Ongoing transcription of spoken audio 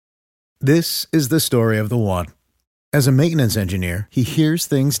This is the story of the one. As a maintenance engineer, he hears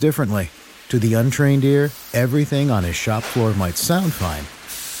things differently. To the untrained ear, everything on his shop floor might sound fine,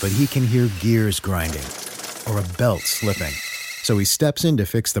 but he can hear gears grinding or a belt slipping. So he steps in to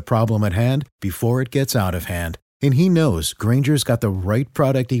fix the problem at hand before it gets out of hand. And he knows Grainger's got the right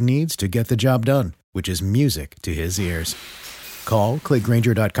product he needs to get the job done, which is music to his ears. Call, click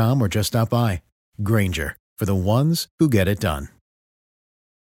Grainger.com, or just stop by. Grainger, for the ones who get it done.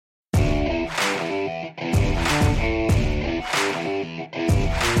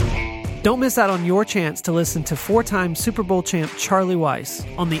 Don't miss out on your chance to listen to four-time Super Bowl champ Charlie Weiss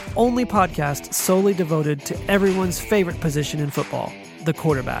on the only podcast solely devoted to everyone's favorite position in football, the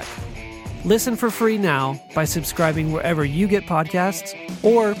quarterback. Listen for free now by subscribing wherever you get podcasts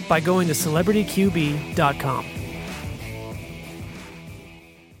or by going to CelebrityQB.com.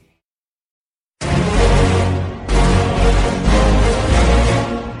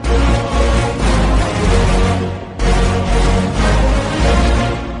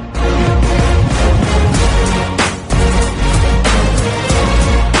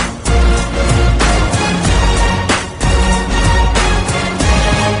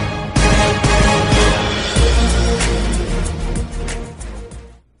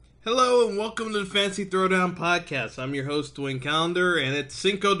 Welcome to the Fantasy Throwdown Podcast. I'm your host, Dwayne Calendar, and it's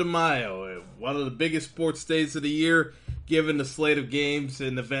Cinco de Mayo, one of the biggest sports days of the year, given the slate of games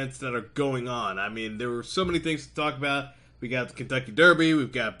and events that are going on. I mean, there were so many things to talk about. We got the Kentucky Derby,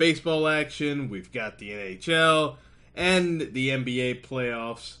 we've got baseball action, we've got the NHL, and the NBA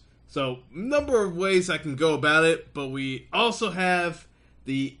playoffs. So, a number of ways I can go about it, but we also have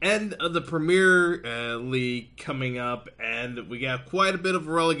the end of the Premier League coming up, and we got quite a bit of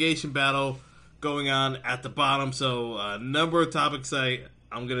a relegation battle going on at the bottom, so a number of topics I'm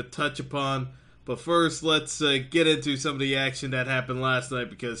going to touch upon. But first, let's get into some of the action that happened last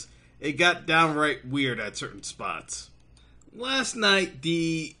night, because it got downright weird at certain spots. Last night,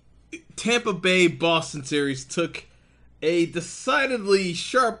 the Tampa Bay-Boston series took a decidedly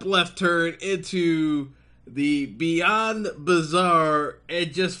sharp left turn into the beyond bizarre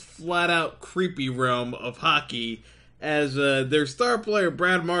and just flat-out creepy realm of hockey, as their star player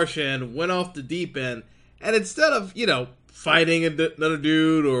Brad Marchand went off the deep end, and instead of, fighting another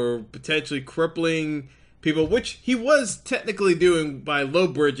dude or potentially crippling people, which he was technically doing by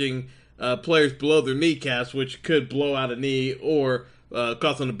low-bridging players below their kneecaps, which could blow out a knee or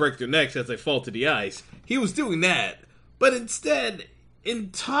cause them to break their necks as they fall to the ice. He was doing that, but instead, in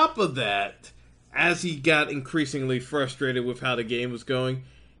top of that, as he got increasingly frustrated with how the game was going,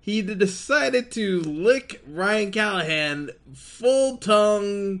 he decided to lick Ryan Callahan full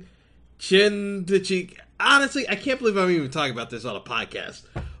tongue, chin to cheek. Honestly, I can't believe I'm even talking about this on a podcast.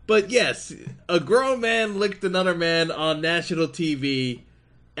 But yes, a grown man licked another man on national TV,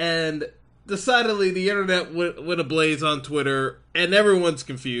 and decidedly the internet went ablaze on Twitter, and everyone's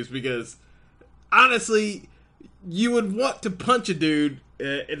confused because, honestly, you would want to punch a dude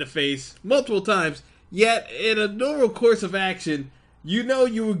in the face multiple times, yet in a normal course of action, you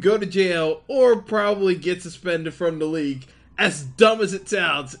would go to jail or probably get suspended from the league, as dumb as it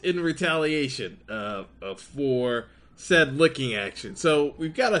sounds, in retaliation for said licking action. So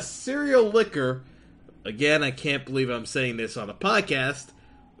we've got a serial licker. Again, I can't believe I'm saying this on a podcast.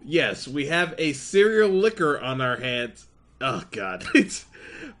 Yes, we have a serial licker on our hands. Oh, God.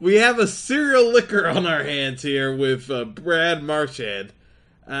 We have a serial licker on our hands here with Brad Marchand,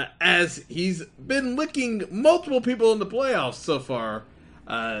 as he's been licking multiple people in the playoffs so far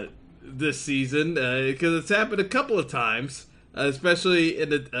this season, because it's happened a couple of times, especially in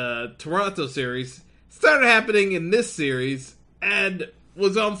the Toronto series. Started happening in this series and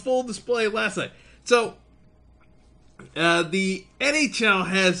was on full display last night. So, the NHL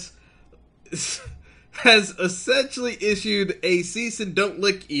has essentially issued a cease and don't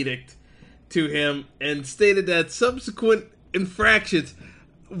lick edict to him and stated that subsequent infractions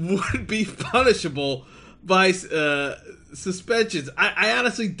would be punishable by suspensions. I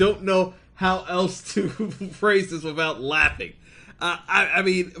honestly don't know how else to phrase this without laughing. I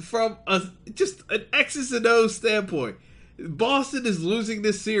mean, from just an X's and O's standpoint, Boston is losing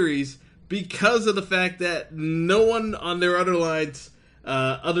this series because of the fact that no one on their other lines,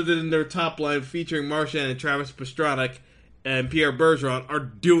 other than their top line featuring Marchand and Travis Pastrnak and Pierre Bergeron, are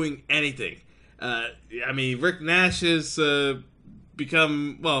doing anything. I mean, Rick Nash has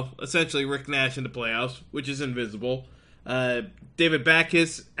become, essentially Rick Nash in the playoffs, which is invisible. David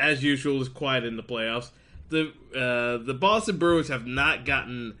Backes, as usual, is quiet in the playoffs. The Boston Bruins have not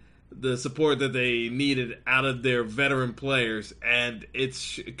gotten the support that they needed out of their veteran players, and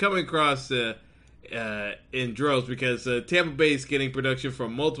it's coming across in droves because Tampa Bay is getting production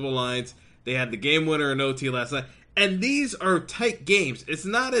from multiple lines. They had the game winner in OT last night. And these are tight games. It's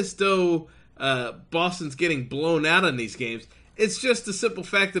not as though Boston's getting blown out in these games. It's just the simple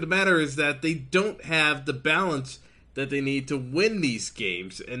fact of the matter is that they don't have the balance that they need to win these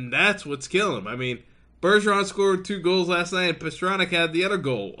games. And that's what's killing them. I mean, Bergeron scored 2 goals last night, and Pastrnak had the other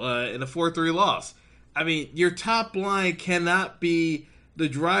goal in a 4-3 loss. I mean, your top line cannot be the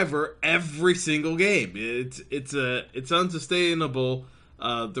driver every single game. It's unsustainable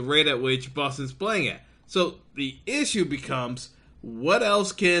the rate at which Boston's playing at. So the issue becomes, what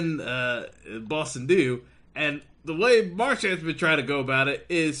else can Boston do? And the way Marchand's been trying to go about it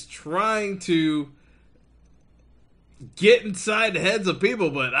is trying to get inside the heads of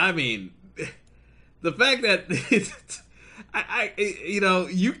people. But I mean, the fact that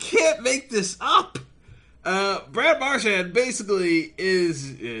you can't make this up. Brad Marchand basically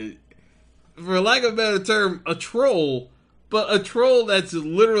is, for lack of a better term, a troll, but a troll that's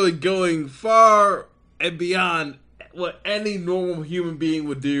literally going far and beyond what any normal human being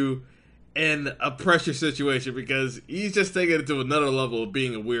would do in a pressure situation, because he's just taking it to another level of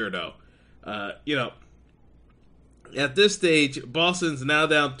being a weirdo. At this stage, Boston's now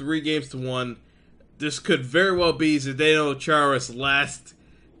down 3-1. This could very well be Zdeno Chara's last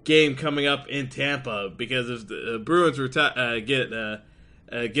game coming up in Tampa, because if the Bruins get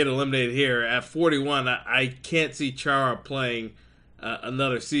eliminated here at 41, I can't see Chara playing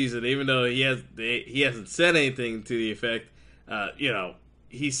another season, even though he hasn't said anything to the effect.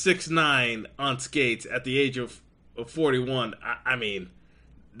 He's 6'9" on skates at the age of 41. I mean,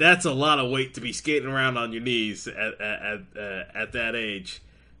 that's a lot of weight to be skating around on your knees at that age.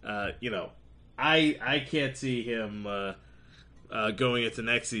 I can't see him going into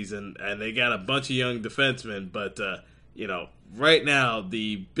next season, and they got a bunch of young defensemen, but right now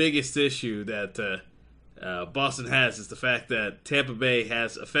the biggest issue that Boston has is the fact that Tampa Bay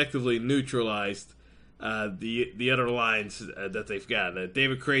has effectively neutralized the other lines that they've got.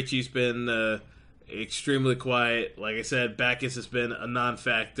 David Krejci's been extremely quiet. Like I said, Backes has been a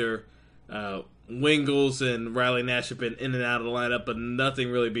non-factor. Wingles and Riley Nash have been in and out of the lineup, but nothing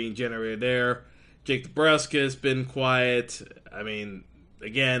really being generated there. Jake DeBrusk has been quiet. I mean,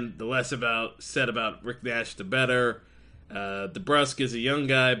 again, the less said about Rick Nash, the better. DeBrusk is a young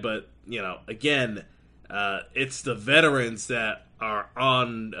guy, but, again, it's the veterans that are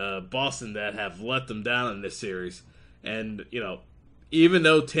on Boston that have let them down in this series. And, even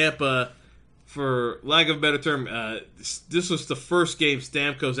though Tampa, for lack of a better term, this was the first game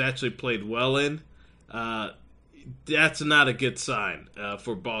Stamkos actually played well in, that's not a good sign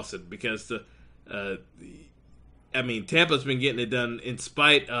for Boston, because Tampa's been getting it done in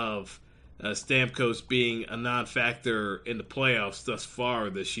spite of Stamkos being a non-factor in the playoffs thus far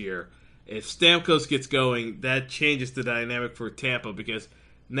this year. If Stamkos gets going, that changes the dynamic for Tampa, because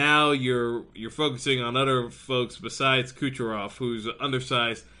now you're focusing on other folks besides Kucherov, who's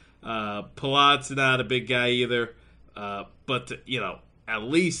undersized. Palat's not a big guy either, but at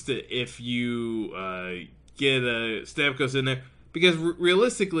least if you get Stamkos in there, because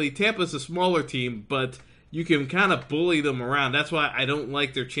realistically Tampa's a smaller team, but you can kind of bully them around. That's why I don't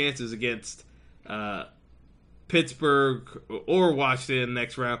like their chances against Pittsburgh or Washington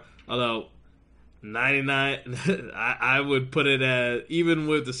next round. Although 99, I would put it at, even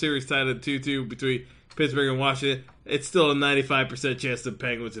with the series tied at 2-2 between Pittsburgh and Washington, it's still a 95% chance the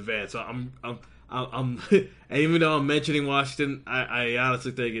Penguins advance. So I'm and even though I'm mentioning Washington, I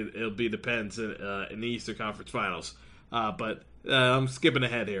honestly think it'll be the Pens in the Eastern Conference Finals. But I'm skipping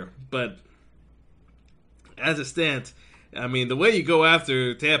ahead here. But as it stands, I mean, the way you go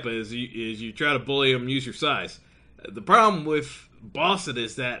after Tampa is you try to bully them, use your size. The problem with Boston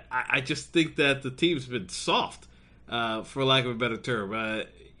is that I just think that the team's been soft, for lack of a better term.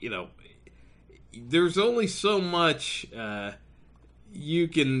 There's only so much you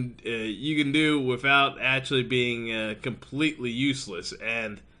can do without actually being completely useless,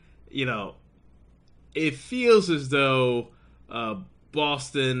 and it feels as though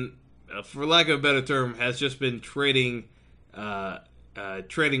Boston, for lack of a better term, has just been trading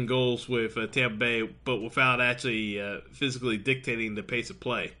goals with Tampa Bay, but without actually physically dictating the pace of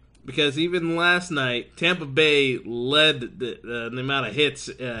play. Because even last night, Tampa Bay led the amount of hits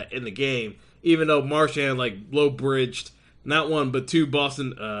in the game, even though Marchand low-bridged not one but two not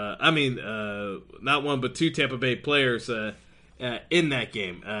one but two Tampa Bay players in that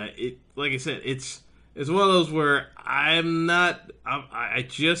game. Like I said, it's one of those where I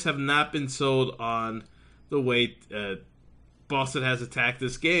just have not been sold on the way Boston has attacked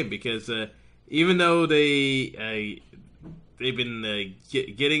this game, because even though they they've been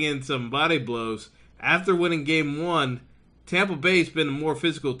getting in some body blows. After winning Game 1, Tampa Bay's been a more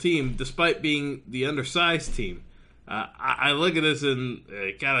physical team despite being the undersized team. I look at this and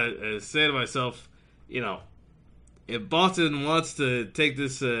kind of say to myself, if Boston wants to take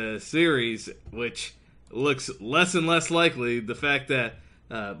this series, which looks less and less likely, the fact that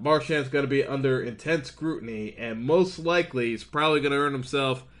Marchand's going to be under intense scrutiny and most likely is probably going to earn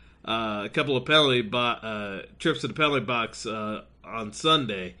himself a couple of trips to the penalty box on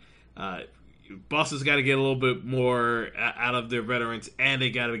Sunday. Boston's got to get a little bit more out of their veterans, and they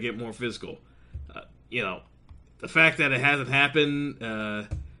got to get more physical. The fact that it hasn't happened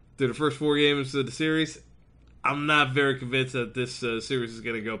through the first 4 games of the series, I'm not very convinced that this series is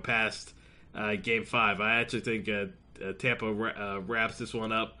going to go past Game 5. I actually think Tampa wraps this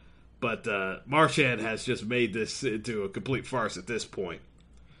one up, but Marchand has just made this into a complete farce at this point.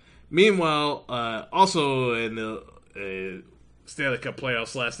 Meanwhile, also in the Stanley Cup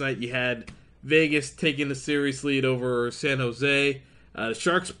playoffs last night, you had Vegas taking the series lead over San Jose. The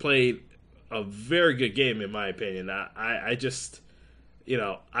Sharks played a very good game, in my opinion. I just,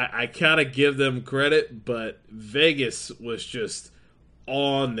 I kind of give them credit, but Vegas was just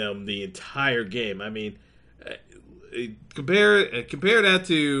on them the entire game. I mean, compare that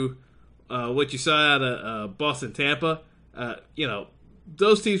to what you saw out of Boston, Tampa.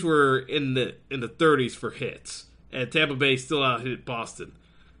 Those teams were in the 30s for hits, and Tampa Bay still out hit Boston.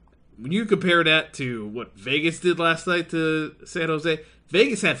 When you compare that to what Vegas did last night to San Jose,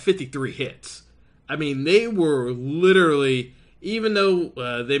 Vegas had 53 hits. I mean, they were literally, even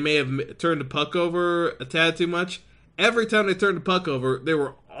though they may have turned the puck over a tad too much, every time they turned the puck over, they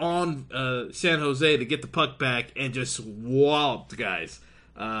were on San Jose to get the puck back and just walloped guys.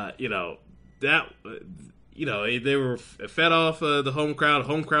 They were fed off the home crowd.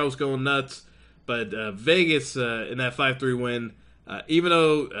 Home crowd was going nuts. But Vegas, in that 5-3 win, even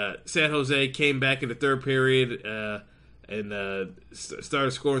though San Jose came back in the third period and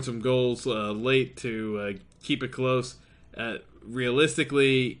started scoring some goals late to keep it close,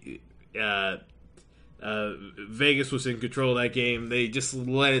 realistically, Vegas was in control of that game. They just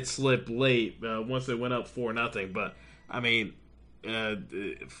let it slip late once they went up 4-0. But, I mean,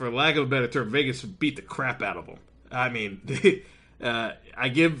 for lack of a better term, Vegas beat the crap out of them. I mean, I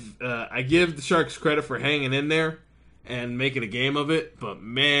give the Sharks credit for hanging in there and making a game of it, but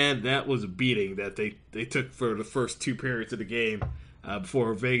man, that was a beating that they took for the first 2 periods of the game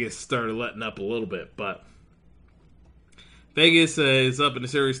before Vegas started letting up a little bit. But Vegas is up in the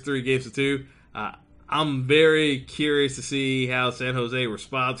series 3-2. I'm very curious to see how San Jose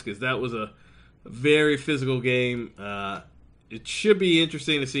responds because that was a very physical game. It should be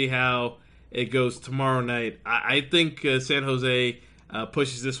interesting to see how it goes tomorrow night. I think San Jose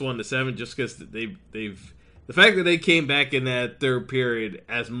pushes this one to 7 just because they've the fact that they came back in that third period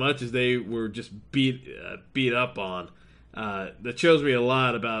as much as they were just beat up on, that shows me a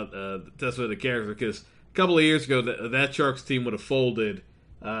lot about Tesla the character because a couple of years ago that Sharks team would have folded.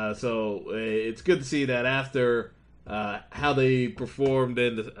 So it's good to see that after how they performed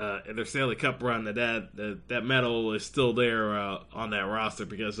in their Stanley Cup run, that medal is still there on that roster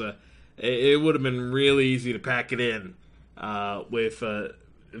because it would have been really easy to pack it in with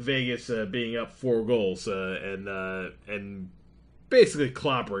Vegas being up 4 goals and basically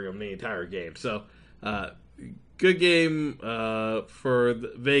clobbering them the entire game. So good game for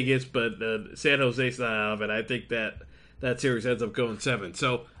Vegas, but San Jose's not out of it. I think that series ends up going 7.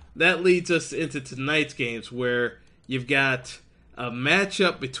 So that leads us into tonight's games where you've got a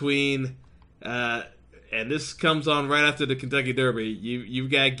matchup between, and this comes on right after the Kentucky Derby,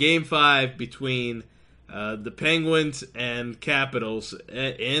 you've got Game 5 between the Penguins and Capitals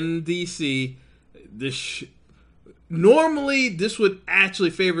in D.C. Normally, this would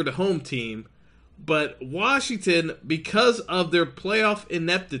actually favor the home team, but Washington, because of their playoff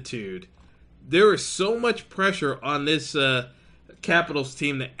ineptitude, there is so much pressure on this Capitals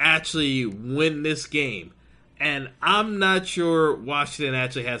team to actually win this game. And I'm not sure Washington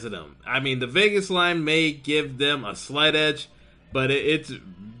actually has it on. I mean, the Vegas line may give them a slight edge, but it's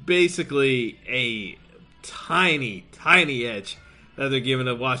basically a tiny edge that they're giving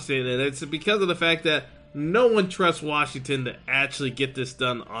to Washington. And it's because of the fact that no one trusts Washington to actually get this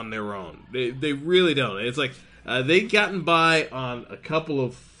done on their own. They really don't. It's like they've gotten by on a couple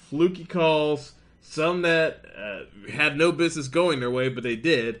of fluky calls, some that had no business going their way, but they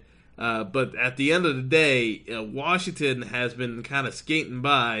did. But at the end of the day, Washington has been kind of skating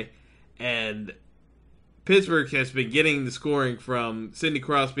by, and Pittsburgh has been getting the scoring from Sidney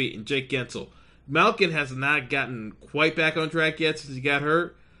Crosby and Jake Gensel. Malkin has not gotten quite back on track yet since he got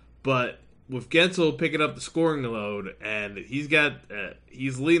hurt, but with Gensel picking up the scoring load, and he's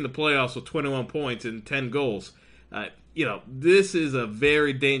leading the playoffs with 21 points and 10 goals. This is a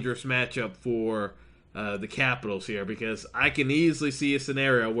very dangerous matchup for the Capitals here, because I can easily see a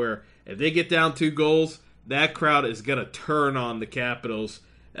scenario where if they get down 2 goals, that crowd is going to turn on the Capitals,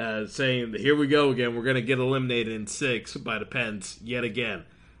 saying, here we go again, we're going to get eliminated in 6 by the Pens yet again.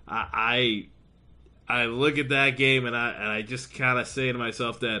 I look at that game and I just kind of say to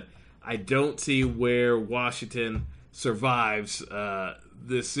myself that I don't see where Washington survives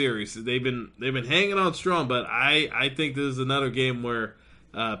this series. They've been hanging on strong, but I think this is another game where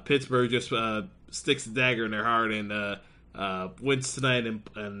Pittsburgh just sticks the dagger in their heart and wins tonight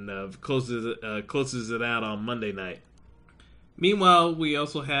and closes it out on Monday night. Meanwhile, we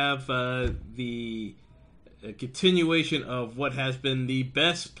also have the continuation of what has been the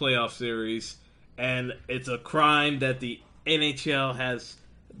best playoff series, and it's a crime that the NHL has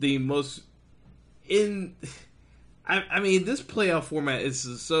the most in. I mean, this playoff format is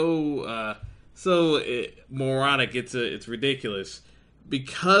so moronic. It's ridiculous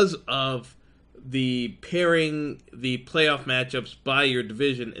because of the pairing the playoff matchups by your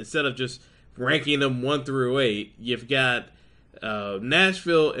division instead of just ranking them 1 through 8. You've got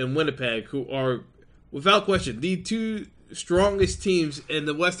Nashville and Winnipeg, who are without question the 2 strongest teams in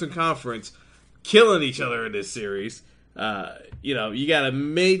the Western Conference, killing each other in this series. You got a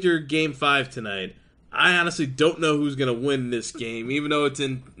major Game 5 tonight. I honestly don't know who's going to win this game. Even though it's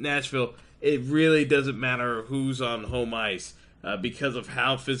in Nashville, it really doesn't matter who's on home ice because of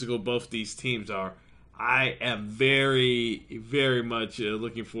how physical both these teams are. I am very, very much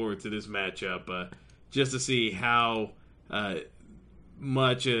looking forward to this matchup just to see how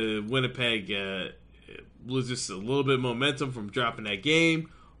much Winnipeg loses a little bit of momentum from dropping that game,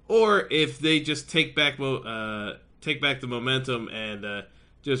 or if they just take back the momentum and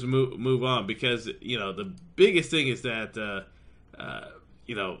just move on, because the biggest thing is that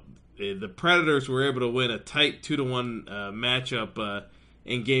the Predators were able to win a tight 2-1 matchup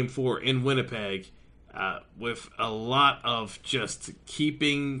in Game 4 in Winnipeg with a lot of just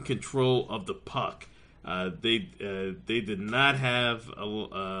keeping control of the puck. They did not have a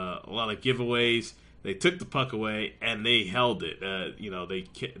lot of giveaways. They took the puck away and they held it.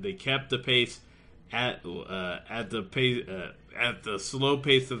 They kept the pace at the pace at the slow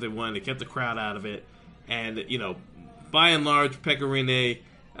pace that they wanted. They kept the crowd out of it, and by and large, Pekka Rinne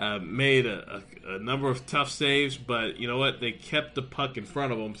made a number of tough saves, but you know what? They kept the puck in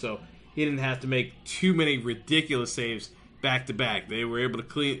front of him, so he didn't have to make too many ridiculous saves back to back. They were able to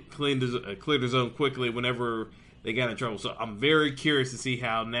clear the zone quickly whenever they got in trouble. So I'm very curious to see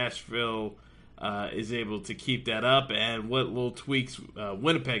how Nashville is able to keep that up and what little tweaks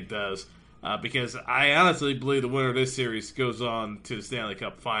Winnipeg does. Because I honestly believe the winner of this series goes on to the Stanley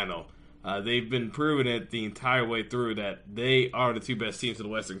Cup final. They've been proving it the entire way through that they are the 2 best teams in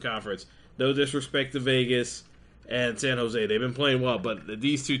the Western Conference. No disrespect to Vegas and San Jose. They've been playing well, but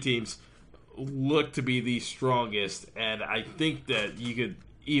these 2 teams look to be the strongest. And I think that you could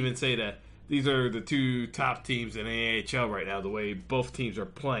even say that these are the 2 top teams in the AHL right now, the way both teams are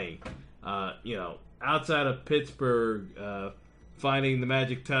playing. Outside of Pittsburgh finding the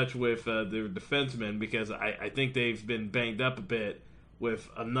magic touch with their defensemen, because I think they've been banged up a bit with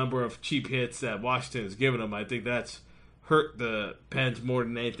a number of cheap hits that Washington has given them. I think that's hurt the Pens more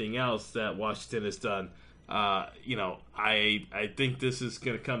than anything else that Washington has done. I think this is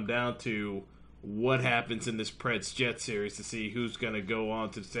going to come down to what happens in this Preds-Jets series to see who's going to go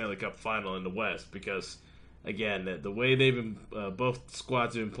on to the Stanley Cup final in the West, because, again, the way they've been both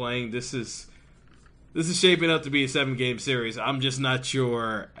squads have been playing, this is shaping up to be a 7-game series. I'm just not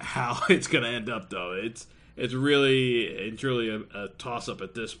sure how it's going to end up, though. It's really and truly a toss-up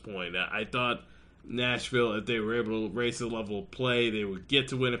at this point. I thought Nashville, if they were able to raise the level of play, they would get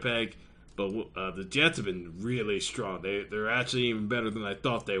to Winnipeg. But the Jets have been really strong. They're actually even better than I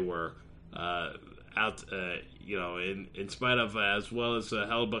thought they were. In spite of as well as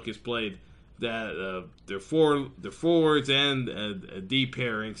Hellebuyck has played, that their forwards and D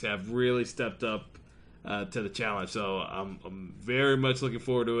pairings have really stepped up to the challenge. So I'm very much looking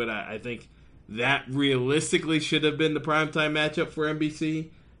forward to it. I think that realistically should have been the primetime matchup for NBC,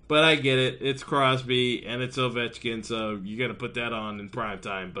 but I get it. It's Crosby and it's Ovechkin, so you got to put that on in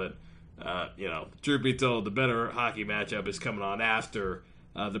primetime. But truth be told, the better hockey matchup is coming on after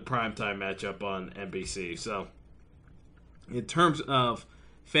the primetime matchup on NBC. So in terms of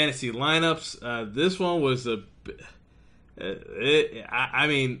fantasy lineups, this one was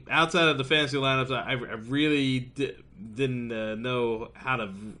outside of the fantasy lineups, I really didn't know how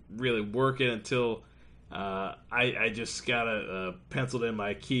to really work it until I just got to penciled in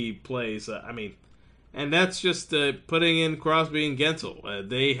my key plays. And that's just putting in Crosby and Gensel.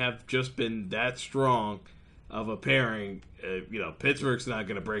 They have just been that strong of a pairing. Pittsburgh's not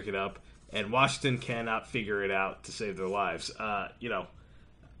going to break it up, and Washington cannot figure it out to save their lives.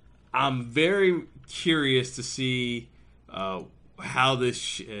 I'm very curious to see how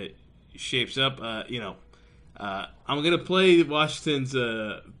this shapes up. I'm going to play Washington's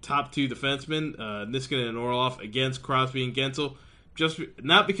top two defensemen, Niskanen and Orlov, against Crosby and Gensel. Just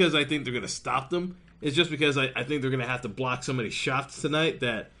not because I think they're going to stop them. It's just because I think they're going to have to block so many shots tonight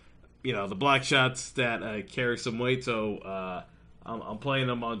that, the block shots that carry some weight. So I'm playing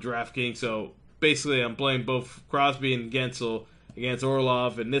them on DraftKings. So basically, I'm playing both Crosby and Gensel against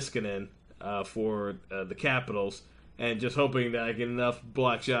Orlov and Niskanen for the Capitals, and just hoping that I get enough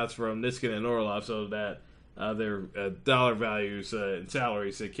block shots from Niskanen and Orlov so that their dollar values and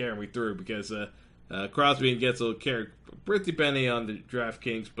salaries they carry me through, because Crosby and Gensel carry a pretty penny on the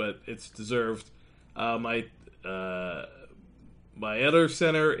DraftKings, but it's deserved. My other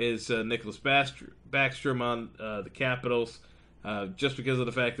center is Nicholas Backstrom on the Capitals, just because of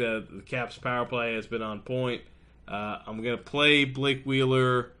the fact that the Caps power play has been on point. I'm going to play Blake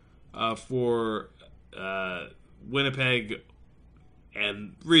Wheeler for Winnipeg,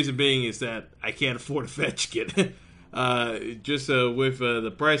 and reason being is that I can't afford Ovechkin. With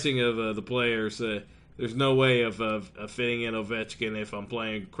the pricing of the players, there's no way of fitting in Ovechkin if I'm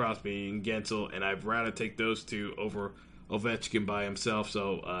playing Crosby and Gensel, and I'd rather take those two over Ovechkin by himself.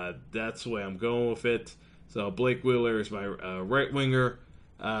 So that's the way I'm going with it. So Blake Wheeler is my right winger.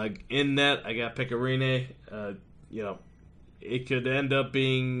 In net, I got Pecorine. It could end up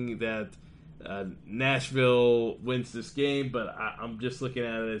being that Nashville wins this game, but I'm just looking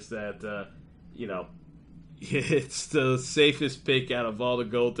at it as that, it's the safest pick out of all the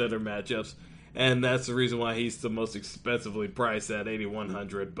goaltender matchups, and that's the reason why he's the most expensively priced at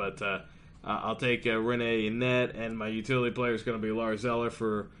 $8,100. But I'll take Rene in net, and my utility player is going to be Lars Eller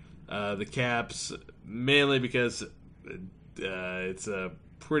for the Caps, mainly because it's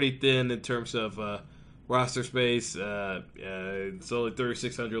pretty thin in terms of roster space. It's only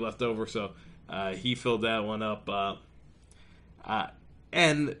 3,600 left over, so he filled that one up.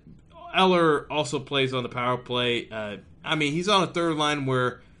 And Eller also plays on the power play. He's on a third line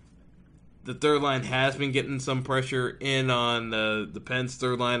where the third line has been getting some pressure in on the Pens'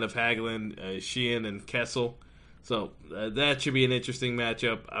 third line of Hagelin, Sheehan, and Kessel. So that should be an interesting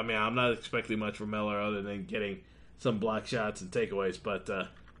matchup. I'm not expecting much from Eller other than getting some block shots and takeaways, but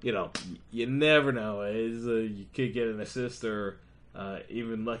you never know. You could get an assist or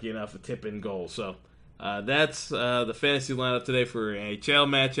even lucky enough a tip-in goal. So that's the fantasy lineup today for NHL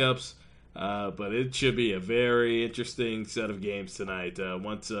matchups. But it should be a very interesting set of games tonight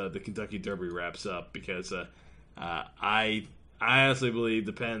once the Kentucky Derby wraps up, because I honestly believe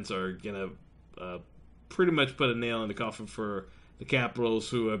the Pens are going to pretty much put a nail in the coffin for the Capitals,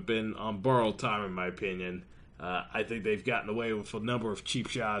 who have been on borrowed time, in my opinion. I think they've gotten away with a number of cheap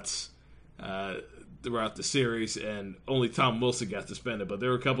shots throughout the series, and only Tom Wilson got suspended. But there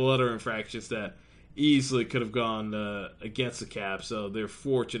were a couple other infractions that easily could have gone against the Caps, so they're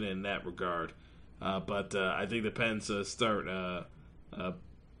fortunate in that regard. But I think the Pens start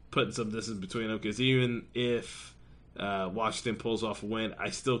putting some distance between them, because even if Washington pulls off a win,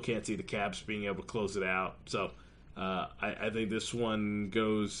 I still can't see the Caps being able to close it out. So I think this one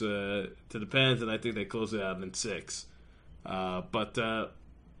goes to the Pens, and I think they close it out in 6. But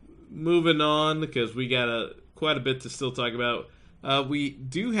moving on, because we got quite a bit to still talk about. We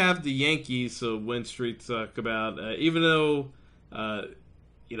do have the Yankees win streak to talk about, even though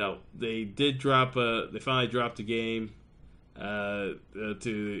they did drop. They finally dropped a game to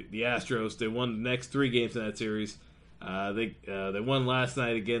the Astros. They won the next 3 games in that series. They won last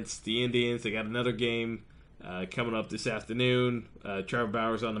night against the Indians. They got another game coming up this afternoon. Trevor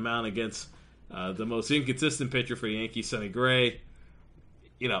Bauer's on the mound against the most inconsistent pitcher for the Yankees, Sonny Gray.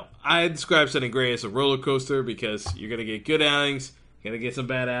 I describe Sonny Gray as a roller coaster, because you're going to get good outings, you're going to get some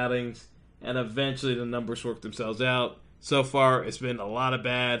bad outings, and eventually the numbers work themselves out. So far, it's been a lot of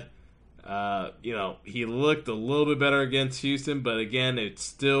bad. He looked a little bit better against Houston, but again, it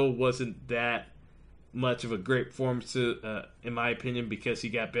still wasn't that much of a great performance, in my opinion, because he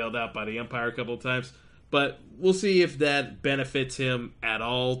got bailed out by the umpire a couple of times. But we'll see if that benefits him at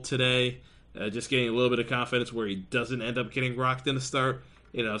all today. Just getting a little bit of confidence where he doesn't end up getting rocked in the start.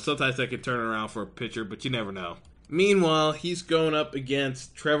 Sometimes that could turn around for a pitcher, but you never know. Meanwhile, he's going up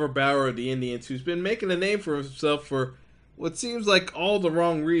against Trevor Bauer of the Indians, who's been making a name for himself for what seems like all the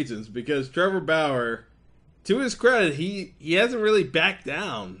wrong reasons, because Trevor Bauer, to his credit, he hasn't really backed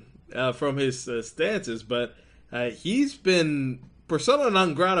down from his stances, but he's been persona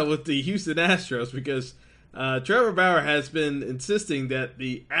non grata with the Houston Astros because Trevor Bauer has been insisting that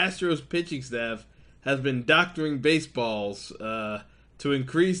the Astros pitching staff has been doctoring baseballs to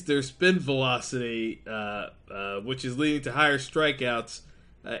increase their spin velocity, which is leading to higher strikeouts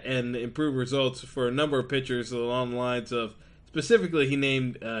and improved results for a number of pitchers along the lines of, specifically he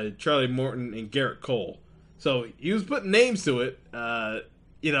named Charlie Morton and Garrett Cole. So he was putting names to it.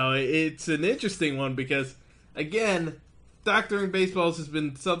 It's an interesting one because, again, doctoring baseballs has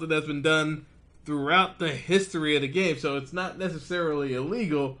been something that's been done throughout the history of the game, so it's not necessarily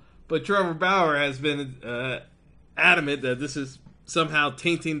illegal, but Trevor Bauer has been adamant that this is somehow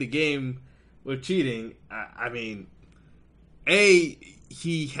tainting the game with cheating. I mean, A,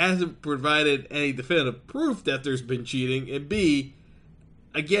 he hasn't provided any definitive proof that there's been cheating, and B,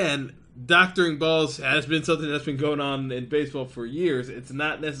 again, doctoring balls has been something that's been going on in baseball for years. It's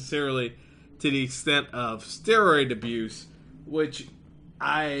not necessarily to the extent of steroid abuse, which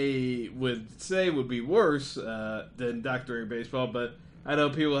I would say would be worse than doctoring baseball, but I know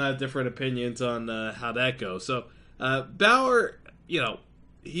people have different opinions on how that goes. So Bauer,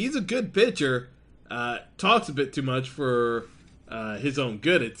 he's a good pitcher, talks a bit too much for his own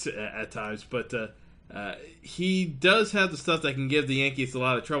good at times, but he does have the stuff that can give the Yankees a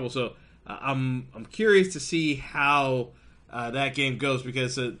lot of trouble. So I'm curious to see how that game goes,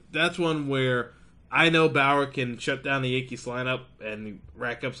 because that's one where I know Bauer can shut down the Yankees lineup and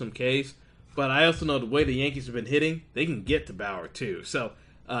rack up some Ks, but I also know the way the Yankees have been hitting, they can get to Bauer too. So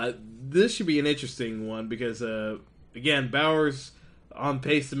this should be an interesting one because, again, Bauer's on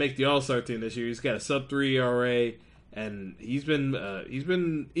pace to make the All-Star team this year. He's got a sub-3 ERA, and he's been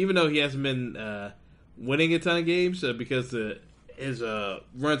even though he hasn't been winning a ton of games because his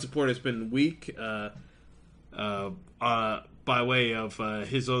run support has been weak by way of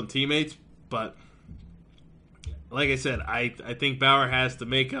his own teammates, but like I said, I think Bauer has the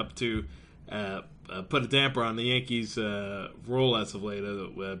makeup to put a damper on the Yankees' roll as of late,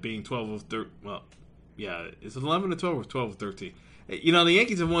 being 12 of 13. Well, yeah, is it 11 or 12 or 12 of 13? The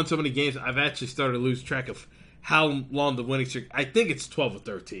Yankees have won so many games, I've actually started to lose track of how long the winning streak. I think it's 12 of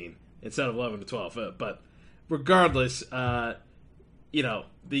 13 instead of 11 to 12. But regardless, the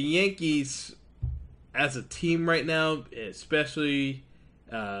Yankees as a team right now, especially,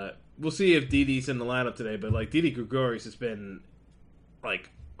 we'll see if Didi's in the lineup today, but Didi Gregorius has been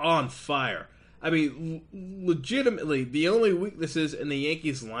on fire. I mean, legitimately, the only weaknesses in the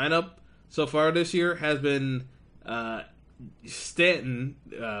Yankees lineup so far this year has been Stanton,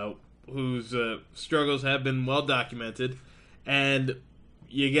 whose struggles have been well documented, and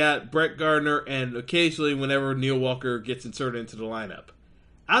you got Brett Gardner, and occasionally whenever Neil Walker gets inserted into the lineup.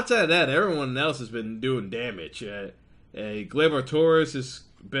 Outside of that, everyone else has been doing damage. Gleyber Torres has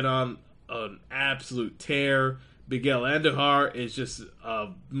been on an absolute tear. Miguel Andujar is just a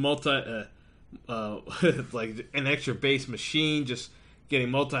an extra base machine, just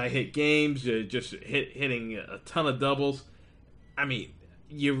getting multi-hit games, just hitting a ton of doubles. I mean,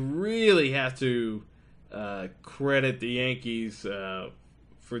 you really have to credit the Yankees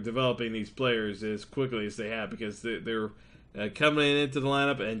for developing these players as quickly as they have, because they're coming into the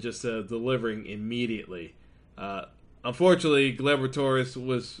lineup and just delivering immediately. Unfortunately, Gleyber Torres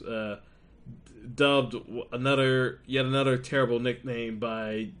was dubbed yet another terrible nickname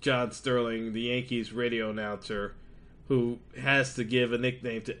by John Sterling, the Yankees radio announcer, who has to give a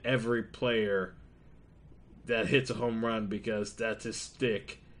nickname to every player that hits a home run because that's his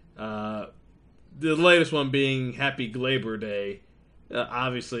stick. The latest one being Happy Gleyber Day,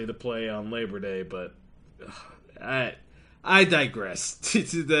 obviously the play on Labor Day, but I digress.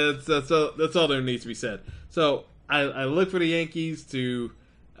 that's all there needs to be said. So I look for the Yankees to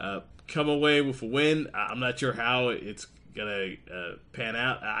come away with a win. I'm not sure how it's gonna pan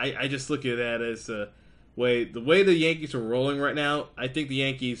out. I just look at that as the way the Yankees are rolling right now. I think the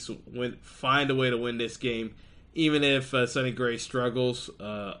Yankees find a way to win this game, even if Sonny Gray struggles.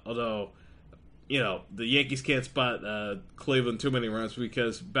 Although, the Yankees can't spot Cleveland too many runs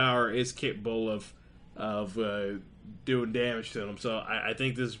because Bauer is capable of doing damage to them. So I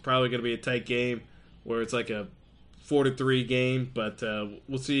think this is probably going to be a tight game where it's like a 4-3 game, but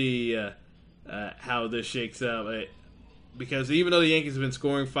we'll see how this shakes out. Because even though the Yankees have been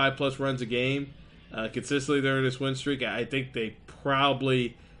scoring 5+ runs a game consistently during this win streak, I think they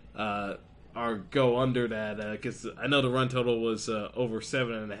probably go under that, because I know the run total was over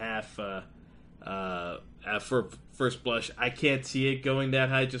 7.5 for first blush. I can't see it going that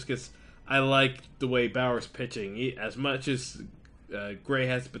high just because I like the way Bauer's pitching. As much as Gray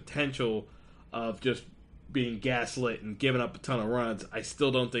has the potential of just being gaslit and giving up a ton of runs, I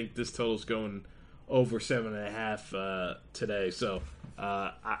still don't think this total's going over 7.5 today. So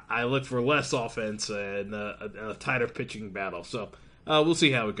I look for less offense and a tighter pitching battle. So we'll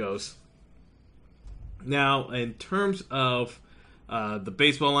see how it goes. Now, in terms of the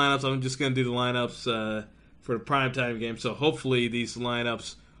baseball lineups, I'm just going to do the lineups for the primetime game. So hopefully these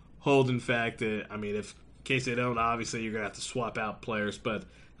lineups hold. In fact, in case they don't, obviously you're going to have to swap out players. But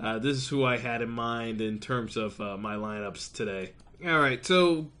this is who I had in mind in terms of my lineups today. All right,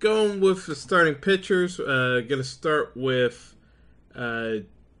 so going with the starting pitchers, going to start with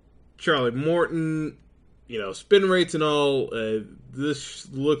Charlie Morton. Spin rates and all, this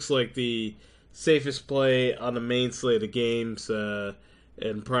looks like the safest play on the main slate of games in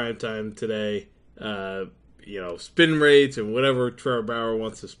primetime today. Spin rates and whatever Trevor Bauer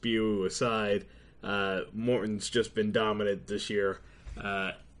wants to spew aside, Morton's just been dominant this year.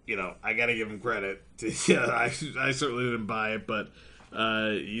 I got to give him credit. I certainly didn't buy it, but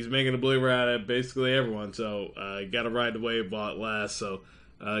he's making a believer out of basically everyone. So got to ride the wave while it lasts. So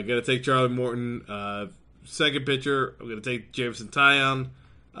got to take Charlie Morton. Second pitcher, I'm going to take Jameson Taillon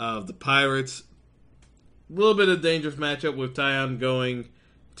of the Pirates. A little bit of dangerous matchup with Taillon going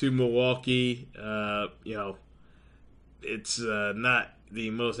to Milwaukee. It's not the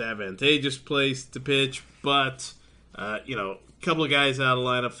most advantageous place to pitch, but a couple of guys out of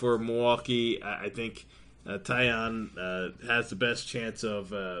lineup for Milwaukee. I think Taillon has the best chance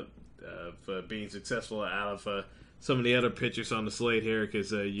of being successful out of some of the other pitchers on the slate here,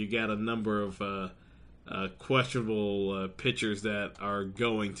 because you got a number of questionable pitchers that are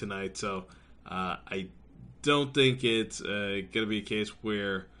going tonight. So I don't think it's going to be a case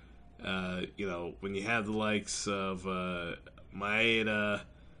where when you have the likes of Maeda,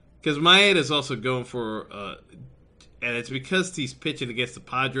 because Maeda is also going for and it's because he's pitching against the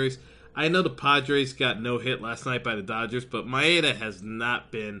Padres. I know the Padres got no hit last night by the Dodgers, but Maeda has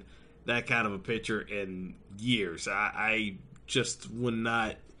not been that kind of a pitcher in years. I just would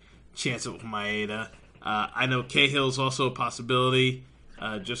not chance it with Maeda. I know Cahill's also a possibility,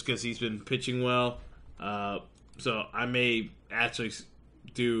 just because he's been pitching well. So I may actually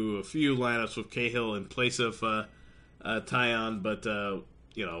do a few lineups with Cahill in place of Taillon, but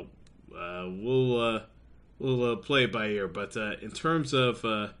we'll play it by ear. But in terms of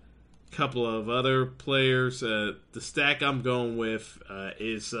a couple of other players, the stack I'm going with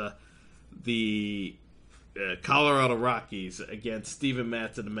is the Colorado Rockies against Steven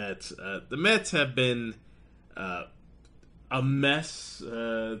Matz and the Mets. The Mets have been a mess,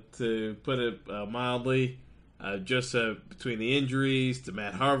 to put it mildly. Just between the injuries, the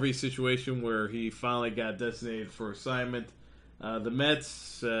Matt Harvey situation where he finally got designated for assignment. The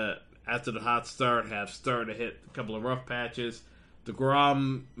Mets, after the hot start, have started to hit a couple of rough patches.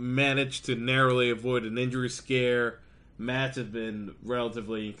 DeGrom managed to narrowly avoid an injury scare. Matz has been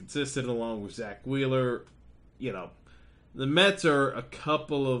relatively inconsistent along with Zach Wheeler. The Mets are a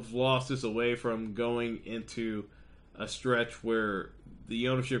couple of losses away from going into a stretch where the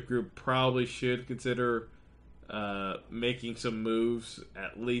ownership group probably should consider making some moves,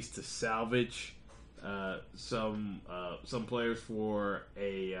 at least to salvage some players for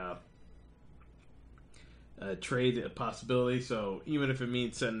a trade possibility. So even if it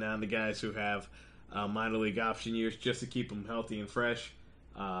means sending down the guys who have minor league option years just to keep them healthy and fresh,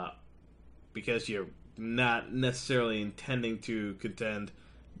 because you're not necessarily intending to contend.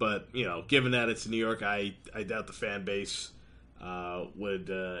 But, given that it's New York, I doubt the fan base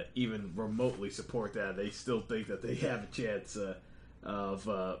would even remotely support that. They still think that they have a chance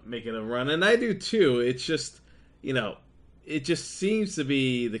of making a run. And I do too. It's just, it just seems to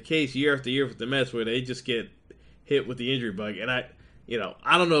be the case year after year with the Mets where they just get hit with the injury bug. And I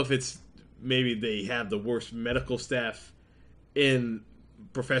don't know if it's maybe they have the worst medical staff in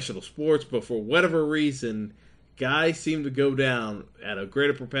professional sports, but for whatever reason, guys seem to go down at a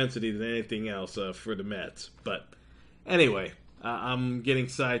greater propensity than anything else for the Mets. But anyway, I'm getting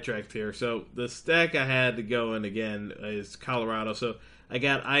sidetracked here. So the stack I had to go in again is Colorado. So I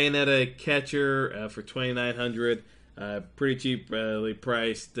got Iannetta catcher for $2,900, pretty cheaply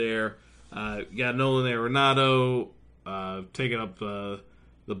priced there. Got Nolan Arenado taking up the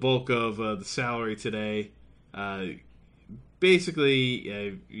bulk of the salary today.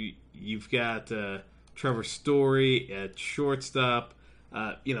 Basically, you've got Trevor Story at shortstop.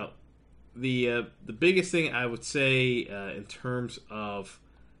 The biggest thing I would say in terms of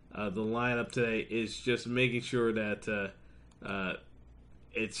the lineup today is just making sure that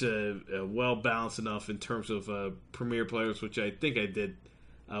it's well balanced enough in terms of premier players, which I think I did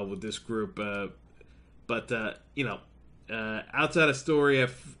with this group. But outside of Story at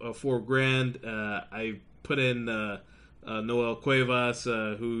 $4,000, I put in Noel Cuevas,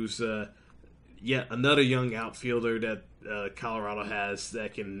 who's yet another young outfielder that Colorado has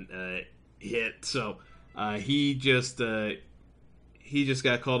that can hit. So he just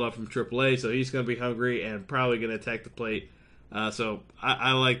got called up from AAA, so he's going to be hungry and probably going to attack the plate. So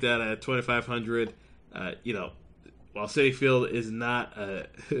I like that at 2,500. While Citi Field is not a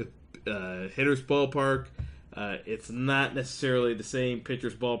hitter's ballpark, it's not necessarily the same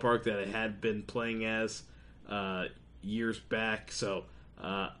pitcher's ballpark that it had been playing as years back. So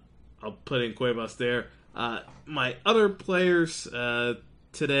I'll put in Cuevas there. My other players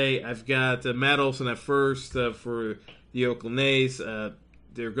today, I've got Matt Olson at first for the Oakland A's.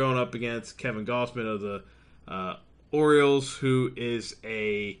 They're going up against Kevin Gausman of the Orioles, who is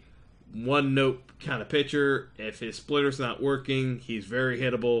a one-note kind of pitcher. If his splitter's not working, he's very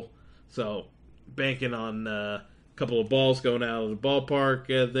hittable. So banking on a couple of balls going out of the ballpark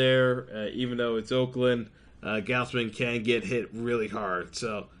there, even though it's Oakland, Gausman can get hit really hard.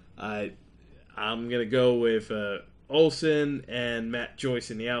 So I'm going to go with Olson and Matt Joyce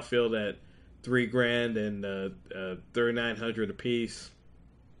in the outfield at $3,000 and 3,900 apiece.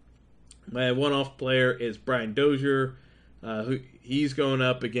 My one-off player is Brian Dozier. He's going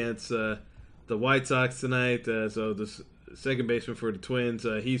up against the White Sox tonight. So the second baseman for the Twins,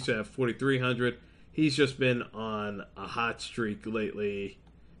 he's at 4,300. He's just been on a hot streak lately.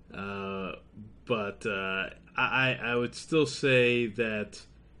 But I would still say that,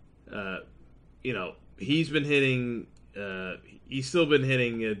 he's been hitting. He's still been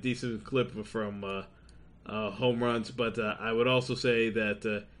hitting a decent clip from home runs. But I would also say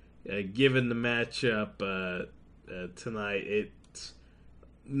that given the matchup tonight, it's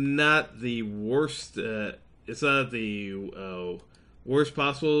not the worst. It's not the worst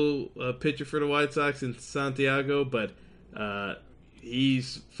possible pitcher for the White Sox in Santiago, but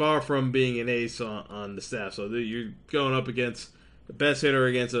he's far from being an ace on the staff. So you're going up against the best hitter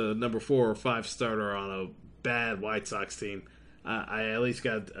against a number 4 or 5 starter on a bad White Sox team. I at least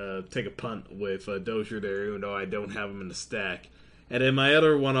got to take a punt with Dozier there, even though I don't have him in the stack. And then my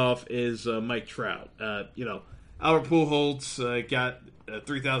other one-off is Mike Trout. Albert Pujols got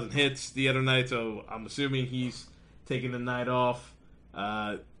 3,000 hits the other night, so I'm assuming he's taking the night off.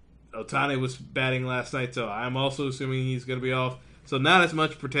 Ohtani was batting last night, so I'm also assuming he's going to be off. So not as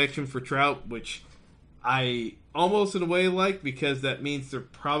much protection for Trout, which I almost in a way like, because that means there are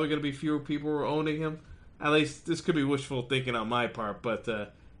probably going to be fewer people owning him. At least this could be wishful thinking on my part, but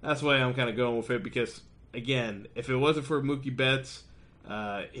that's why I'm kind of going with it, because, again, if it wasn't for Mookie Betts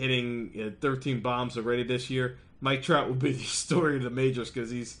hitting 13 bombs already this year, Mike Trout would be the story of the majors,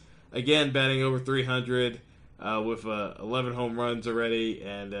 because he's, again, batting over 300 with 11 home runs already,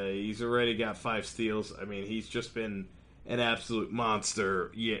 and he's already got 5 steals. I mean, he's just been an absolute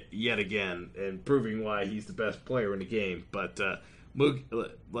monster yet again, and proving why he's the best player in the game. But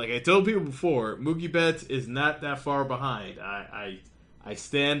like I told people before, Mookie Betts is not that far behind. I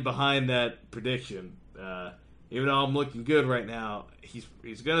stand behind that prediction. Even though I'm looking good right now,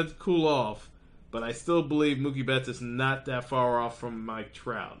 he's going to cool off, but I still believe Mookie Betts is not that far off from Mike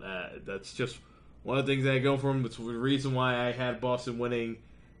Trout. That's just one of the things I go from. It's the reason why I had Boston winning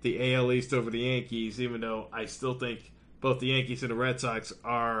the AL East over the Yankees, even though I still think both the Yankees and the Red Sox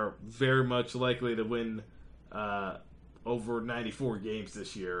are very much likely to win over 94 games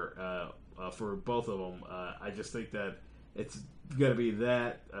this year for both of them. I just think that it's going to be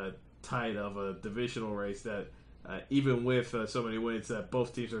that tight of a divisional race that even with so many wins, that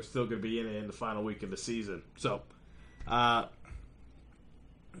both teams are still going to be in it in the final week of the season. So that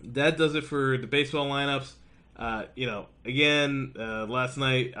does it for the baseball lineups. Again, last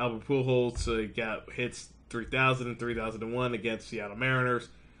night Albert Pujols got hits 3,000 and 3,001 against Seattle Mariners.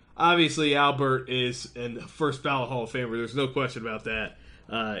 Obviously, Albert is in the first ballot Hall of Famer. There's no question about that.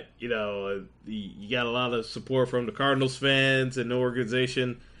 You got a lot of support from the Cardinals fans and the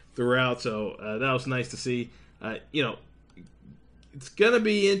organization throughout, so that was nice to see. It's going to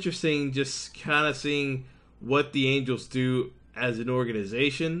be interesting just kind of seeing what the Angels do as an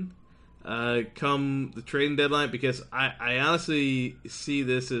organization come the trading deadline, because I honestly see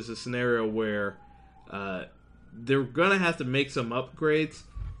this as a scenario where they're going to have to make some upgrades.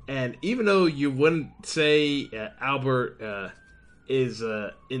 And even though you wouldn't say Albert is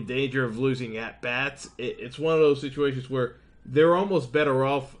in danger of losing at-bats, it's one of those situations where they're almost better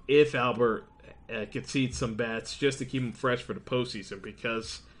off if Albert concedes some bats just to keep him fresh for the postseason,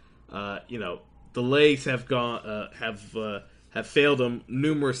 because the legs have failed him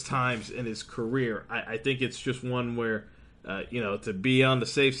numerous times in his career. I think it's just one where to be on the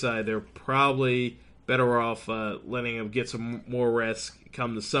safe side, they're probably better off letting him get some more rest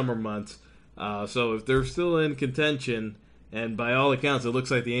come the summer months. So if they're still in contention, and by all accounts it looks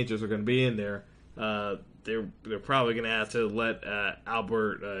like the Angels are going to be in there, they're probably going to have to let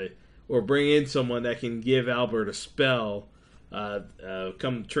Albert or bring in someone that can give Albert a spell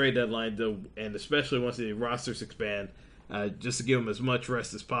come trade deadline, and especially once the rosters expand, just to give him as much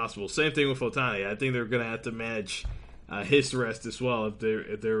rest as possible. Same thing with Ohtani. I think they're going to have to manage his rest as well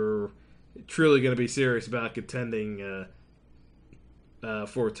if they're truly going to be serious about contending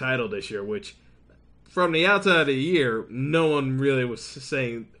for a title this year, which from the outside of the year, no one really was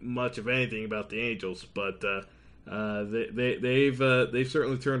saying much of anything about the Angels, but they've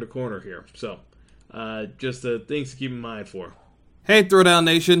certainly turned a corner here. So just things to keep in mind for. Hey, Throwdown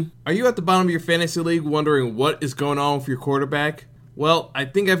Nation. Are you at the bottom of your fantasy league wondering what is going on with your quarterback? Well, I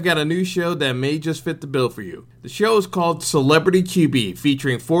think I've got a new show that may just fit the bill for you. The show is called Celebrity QB,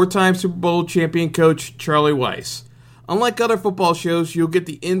 featuring 4-time Super Bowl champion coach Charlie Weis. Unlike other football shows, you'll get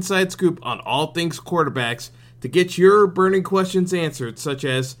the inside scoop on all things quarterbacks to get your burning questions answered, such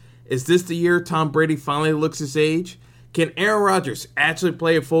as, is this the year Tom Brady finally looks his age? Can Aaron Rodgers actually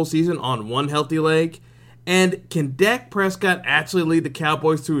play a full season on one healthy leg? And can Dak Prescott actually lead the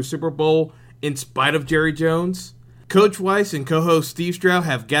Cowboys to a Super Bowl in spite of Jerry Jones? Coach Weis and co-host Steve Stroud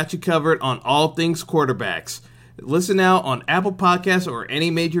have got you covered on all things quarterbacks. Listen now on Apple Podcasts or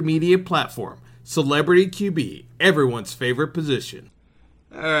any major media platform. Celebrity QB, everyone's favorite position.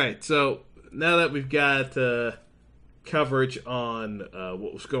 All right, so now that we've got coverage on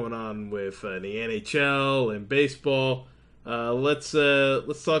what was going on with the NHL and baseball, let's talk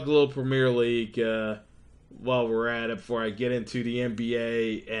a little Premier League while we're at it before I get into the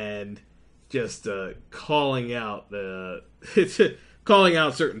NBA and just calling out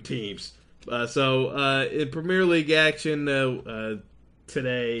certain teams. So in Premier League action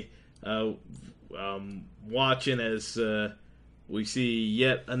today, watching as we see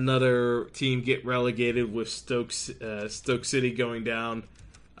yet another team get relegated with Stoke City going down,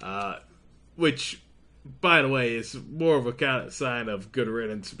 which, by the way, is more of a kind of sign of good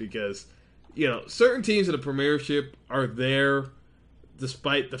riddance because, you know, certain teams in the Premiership are there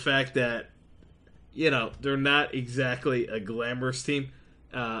despite the fact that, you know, they're not exactly a glamorous team.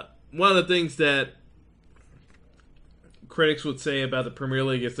 One of the things that critics would say about the Premier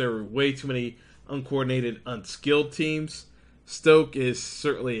League is there are way too many uncoordinated, unskilled teams. Stoke is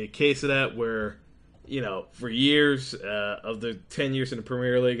certainly a case of that where, you know, for years of the 10 years in the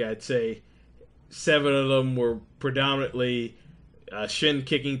Premier League, I'd say 7 of them were predominantly a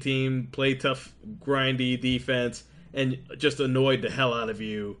shin-kicking team, play tough, grindy defense, and just annoyed the hell out of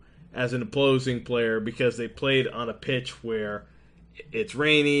you as an opposing player because they played on a pitch where it's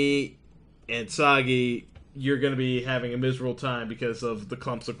rainy and soggy. You're going to be having a miserable time because of the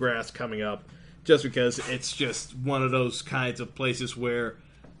clumps of grass coming up, just because it's just one of those kinds of places where,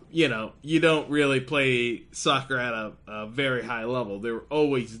 you know, you don't really play soccer at a very high level. They're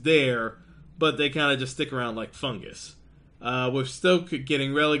always there, but they kind of just stick around like fungus. With Stoke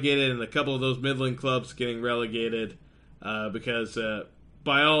getting relegated and a couple of those middling clubs getting relegated because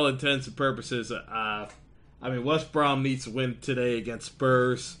by all intents and purposes, I mean, West Brom needs to win today against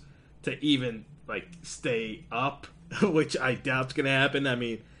Spurs to even stay up, which I doubt's going to happen. I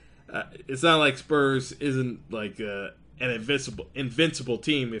mean, it's not like Spurs isn't like an invincible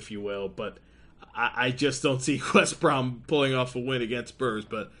team, if you will, but I just don't see West Brom pulling off a win against Spurs.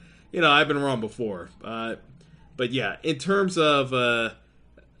 But, you know, I've been wrong before. But yeah, in terms of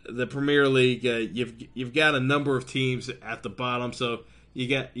the Premier League, you've got a number of teams at the bottom. So you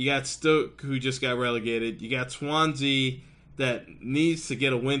got Stoke, who just got relegated. You got Swansea that needs to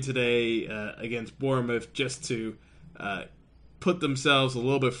get a win today against Bournemouth just to put themselves a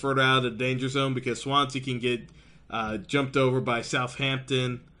little bit further out of the danger zone, because Swansea can get jumped over by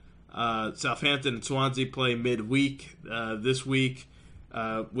Southampton. Southampton and Swansea play midweek this week,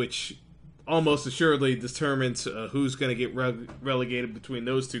 which almost assuredly determines who's going to get relegated between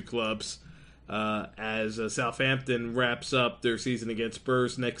those two clubs as Southampton wraps up their season against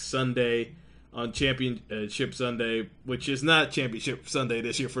Spurs next Sunday on Championship Sunday, which is not Championship Sunday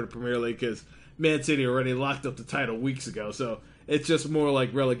this year for the Premier League because Man City already locked up the title weeks ago. So it's just more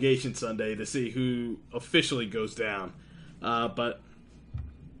like relegation Sunday to see who officially goes down. But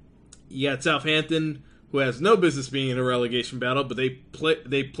you got Southampton, who has no business being in a relegation battle, but they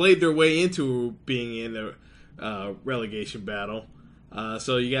played their way into being in a relegation battle.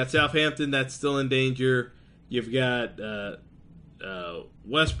 So you got Southampton that's still in danger. You've got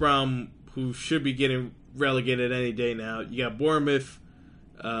West Brom, who should be getting relegated any day now. You got Bournemouth,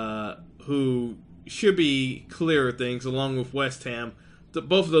 who should be clear of things, along with West Ham.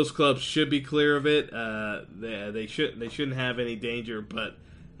 Both of those clubs should be clear of it. They shouldn't have any danger, but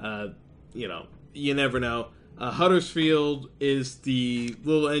you never know. Huddersfield is the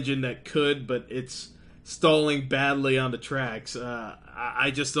little engine that could, but it's stalling badly on the tracks.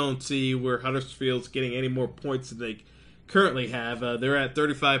 I just don't see where Huddersfield's getting any more points than they currently have. They're at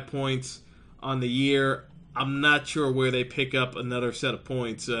 35 points on the year. I'm not sure where they pick up another set of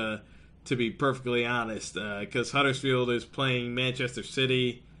points, to be perfectly honest, because Huddersfield is playing Manchester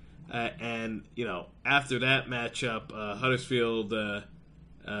City, and after that matchup, Huddersfield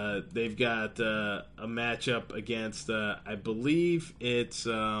they've got a matchup against I believe it's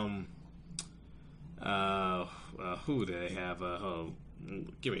who do they have?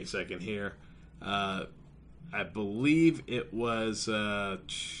 Give me a second here. I believe it was.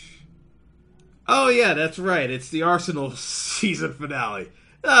 Oh yeah, that's right. It's the Arsenal season finale.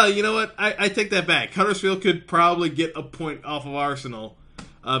 You know what? I take that back. Huddersfield could probably get a point off of Arsenal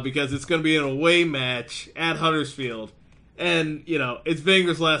because it's going to be an away match at Huddersfield. And, it's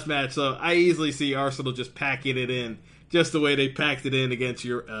Wenger's last match, so I easily see Arsenal just packing it in just the way they packed it in against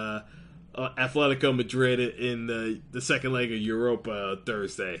your Atletico Madrid in the second leg of Europa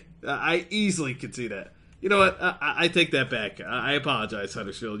Thursday. I easily could see that. You know what? I take that back. I apologize,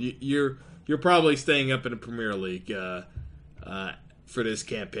 Huddersfield. You're probably staying up in the Premier League for this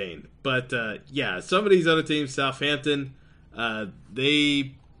campaign. But, some of these other teams, Southampton,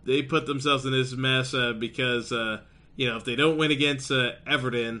 they put themselves in this mess because... if they don't win against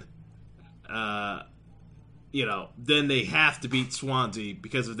Everton, then they have to beat Swansea,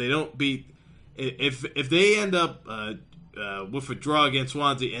 because if they don't if they end up with a draw against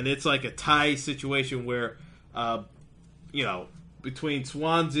Swansea, and it's like a tie situation where, between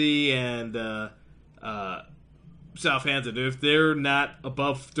Swansea and Southampton, if they're not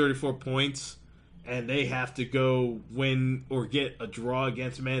above 34 points and they have to go win or get a draw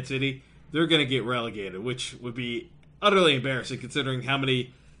against Man City, they're going to get relegated, which would be utterly embarrassing considering how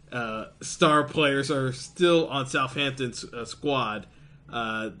many star players are still on Southampton's squad.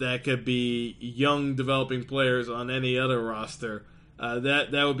 That could be young developing players on any other roster. That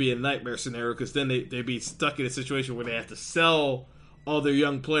would be a nightmare scenario, because then they'd be stuck in a situation where they have to sell all their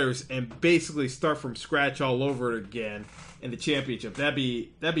young players and basically start from scratch all over again in the championship. That'd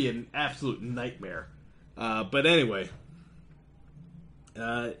be an absolute nightmare. But anyway,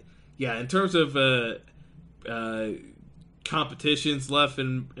 in terms of competitions left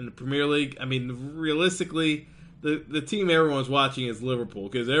in the Premier League, I mean, realistically, the team everyone's watching is Liverpool,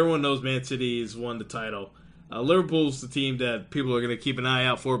 because everyone knows Man City has won the title. Liverpool's the team that people are going to keep an eye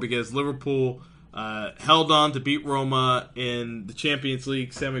out for, because Liverpool held on to beat Roma in the Champions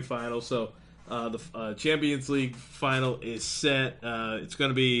League semifinal. So the Champions League final is set. It's going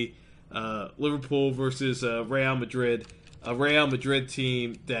to be Liverpool versus Real Madrid, a Real Madrid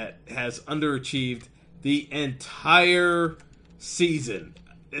team that has underachieved the entire season.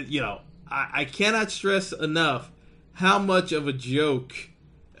 I cannot stress enough how much of a joke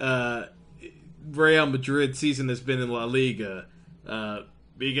Real Madrid season has been in La Liga,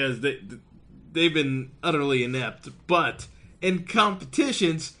 because they've been utterly inept. But in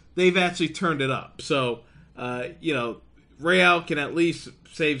competitions, they've actually turned it up. So, Real can at least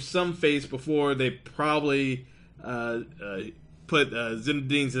save some face before they probably put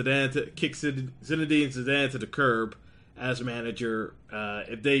Zinedine Zidane to the curb as a manager.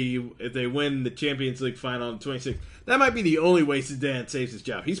 If they win the Champions League final on the 26th, that might be the only way Zidane saves his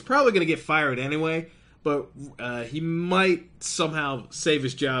job. He's probably going to get fired anyway, but he might somehow save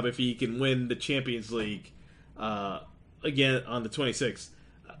his job if he can win the Champions League again on the 26th.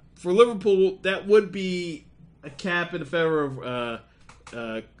 For Liverpool, that would be a cap in favor of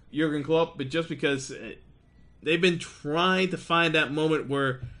Jurgen Klopp, but just because they've been trying to find that moment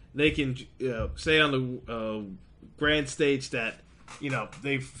where they can say on the grand stage that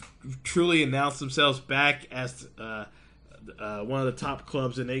they've truly announced themselves back as one of the top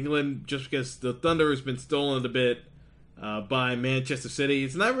clubs in England, just because the Thunder has been stolen a bit by Manchester City.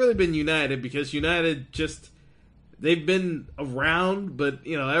 It's not really been United, because United they've been around, but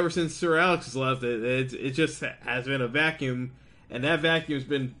ever since Sir Alex has left, it just has been a vacuum. And that vacuum has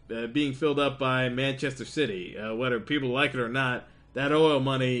been being filled up by Manchester City. Whether people like it or not, that oil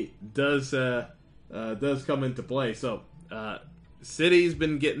money does come into play. So City's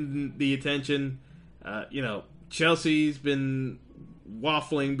been getting the attention. Chelsea's been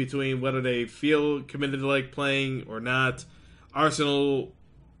waffling between whether they feel committed to like playing or not. Arsenal,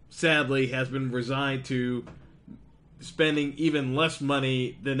 sadly, has been resigned to spending even less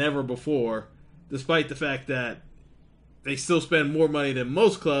money than ever before, despite the fact that they still spend more money than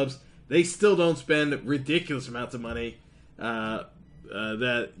most clubs. They still don't spend ridiculous amounts of money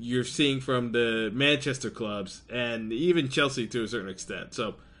that you're seeing from the Manchester clubs, and even Chelsea to a certain extent.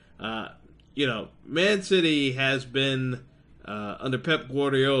 So Man City has been under Pep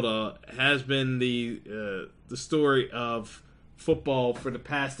Guardiola has been the story of football for the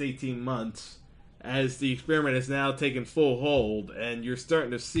past 18 months, as the experiment has now taken full hold, and you're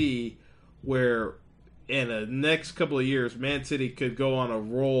starting to see where in the next couple of years, Man City could go on a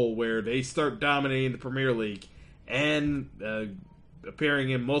roll where they start dominating the Premier League and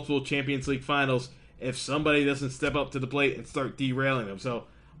appearing in multiple Champions League finals if somebody doesn't step up to the plate and start derailing them. So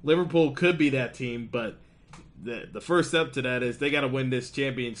Liverpool could be that team, but the first step to that is they got to win this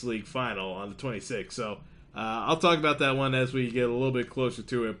Champions League final on the 26th. So I'll talk about that one as we get a little bit closer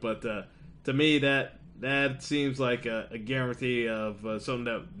to it. But to me, that seems like a guarantee of something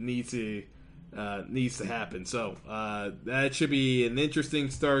that needs to happen. So that should be an interesting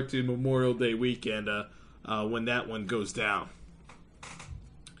start to Memorial Day weekend when that one goes down.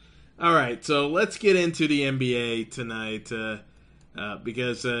 All right, so let's get into the NBA tonight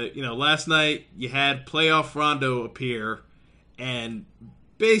because last night you had playoff Rondo appear and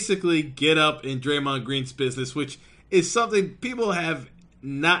basically get up in Draymond Green's business, which is something people have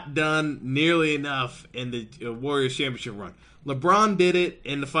not done nearly enough in the Warriors championship run. LeBron did it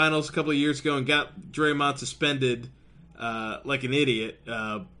in the finals a couple of years ago and got Draymond suspended like an idiot.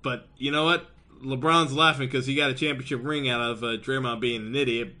 But you know what? LeBron's laughing because he got a championship ring out of Draymond being an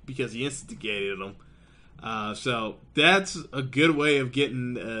idiot because he instigated him. So that's a good way of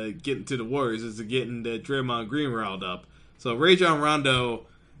getting to the Warriors, is to getting Draymond Green riled up. So Rajon Rondo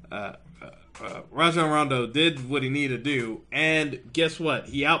did what he needed to do, and guess what?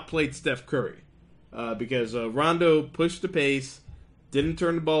 He outplayed Steph Curry because Rondo pushed the pace, didn't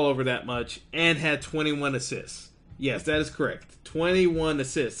turn the ball over that much, and had 21 assists. Yes, that is correct. 21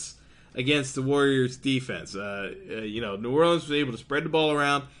 assists against the Warriors defense. New Orleans was able to spread the ball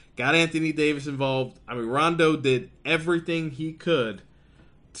around, got Anthony Davis involved. I mean, Rondo did everything he could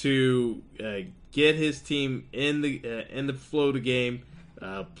to get his team in the flow of the game.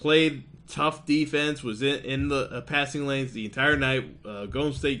 Played tough defense, was in the passing lanes the entire night.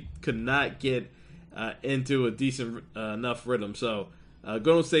 Golden State could not get into a decent enough rhythm. So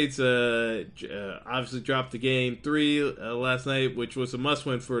Golden State's obviously dropped the game 3 last night, which was a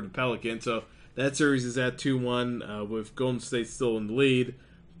must-win for the Pelicans. So that series is at 2-1 with Golden State still in the lead.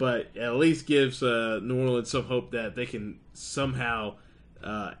 But at least gives New Orleans some hope that they can somehow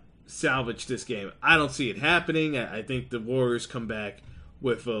salvage this game. I don't see it happening. I think the Warriors come back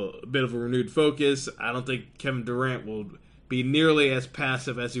with a bit of a renewed focus. I don't think Kevin Durant will be nearly as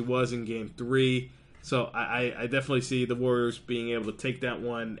passive as he was in Game 3. So I definitely see the Warriors being able to take that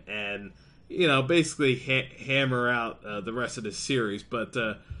one and, basically hammer out the rest of the series. But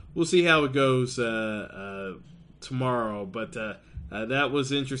we'll see how it goes tomorrow. But that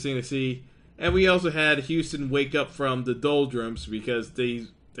was interesting to see. And we also had Houston wake up from the doldrums because they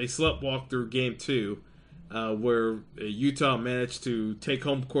sleptwalked through Game 2, where Utah managed to take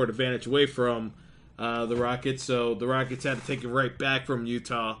home court advantage away from the Rockets. So the Rockets had to take it right back from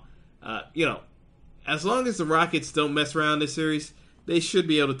Utah. As long as the Rockets don't mess around this series, they should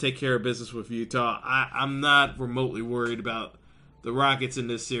be able to take care of business with Utah. I'm not remotely worried about the Rockets in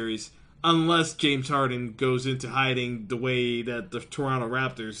this series, unless James Harden goes into hiding the way that the Toronto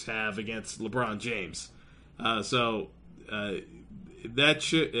Raptors have against LeBron James. It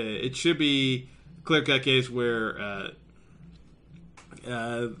should be a clear-cut case where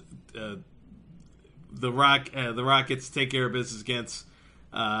the Rockets take care of business against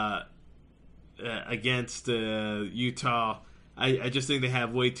Utah. I just think they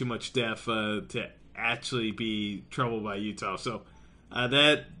have way too much depth to actually be troubled by Utah. So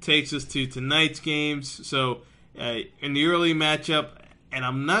that takes us to tonight's games. So in the early matchup, and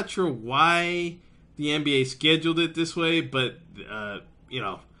I'm not sure why the NBA scheduled it this way, but to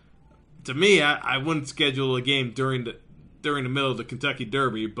me, I wouldn't schedule a game during the middle of the Kentucky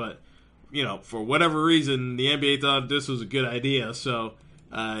Derby, but for whatever reason, the NBA thought this was a good idea. So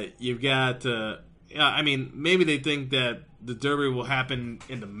you've got, maybe they think that the Derby will happen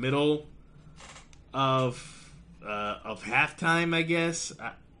in the middle of halftime, I guess.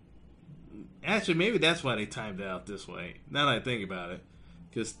 Actually, maybe that's why they timed it out this way, now that I think about it.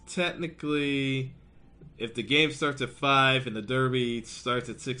 Because technically, if the game starts at 5 and the Derby starts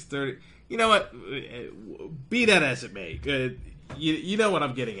at 6:30, you know what? Be that as it may. You know what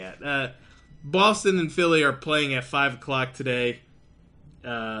I'm getting at. Boston and Philly are playing at 5 o'clock today.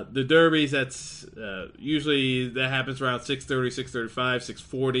 The Derbies, that's usually that happens around 6:30, 6:35,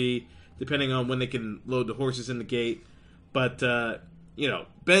 6:40, depending on when they can load the horses in the gate. But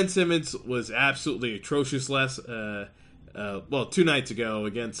Ben Simmons was absolutely atrocious 2 nights ago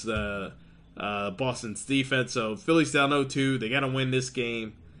against Boston's defense. So Philly's down 0-2. They got to win this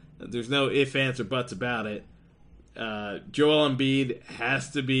game. There's no ifs, ands, or buts about it. Joel Embiid has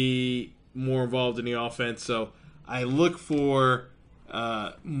to be more involved in the offense, so I look for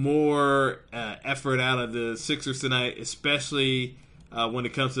more effort out of the Sixers tonight, especially when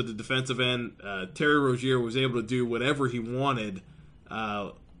it comes to the defensive end. Terry Rozier was able to do whatever he wanted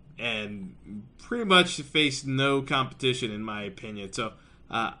and pretty much faced no competition, in my opinion. So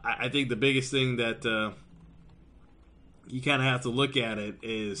I think the biggest thing that you kind of have to look at it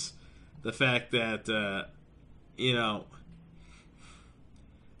is the fact that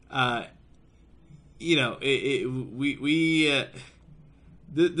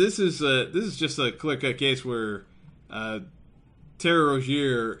this is just a clear-cut case where Terry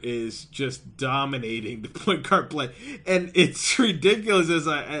Rozier is just dominating the point guard play, and it's ridiculous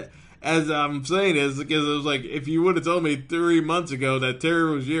as I'm saying this, because it was like, if you would have told me 3 months ago that Terry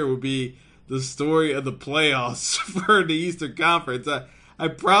Rozier would be the story of the playoffs for the Eastern Conference, I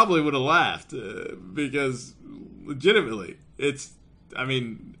probably would have laughed because legitimately,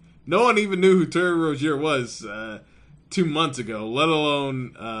 no one even knew who Terry Rozier was 2 months ago, let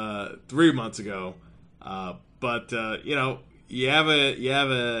alone 3 months ago. But you have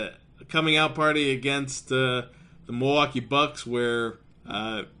a coming out party against the Milwaukee Bucks where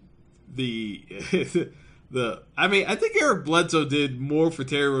I think Eric Bledsoe did more for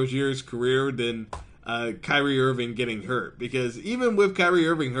Terry Rozier's career than Kyrie Irving getting hurt, because even with Kyrie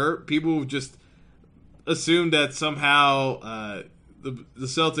Irving hurt, people just assumed that somehow the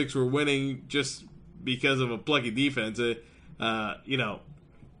Celtics were winning just because of a plucky defense.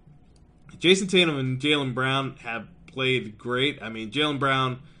 Jason Tatum and Jaylen Brown have played great. Jaylen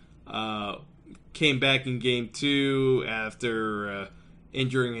Brown came back in Game 2 after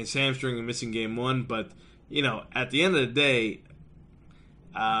injuring his hamstring and missing Game 1. But, at the end of the day,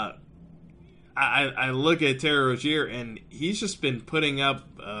 I look at Terry Rozier, and he's just been putting up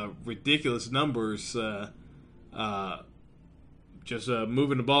ridiculous numbers, just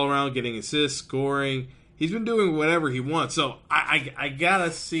moving the ball around, getting assists, scoring. He's been doing whatever he wants. So I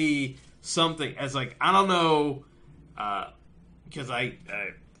gotta see something as, like, I don't know, because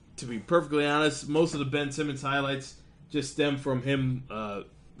to be perfectly honest, most of the Ben Simmons highlights just stem from him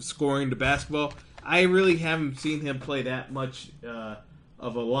scoring the basketball. I really haven't seen him play that much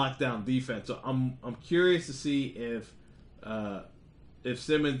of a lockdown defense. So I'm curious to see if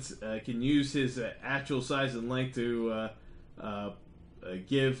Simmons can use his actual size and length to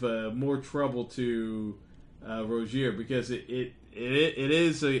give more trouble to Rozier, because it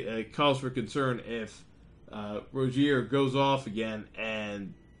is a cause for concern if Rozier goes off again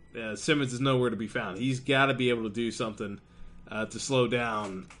and Simmons is nowhere to be found. He's got to be able to do something to slow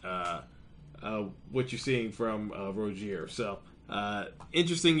down what you're seeing from Rozier. So,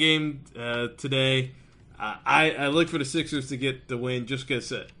 interesting game today. I look for the Sixers to get the win just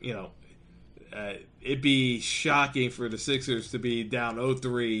because, it'd be shocking for the Sixers to be down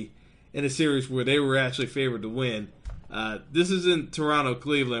 0-3 in a series where they were actually favored to win. This isn't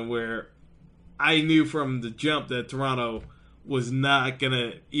Toronto-Cleveland, where I knew from the jump that Toronto was not going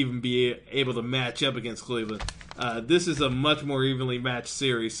to even be able to match up against Cleveland. This is a much more evenly matched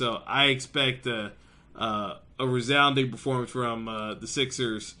series, so I expect a resounding performance from the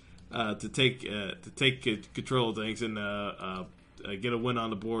Sixers to take control of things and get a win on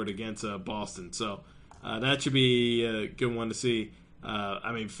the board against Boston. So that should be a good one to see.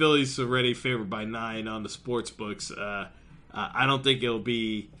 Philly's already favored by 9 on the sports books. I don't think it'll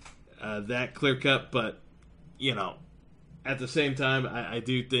be that clear cut, but at the same time, I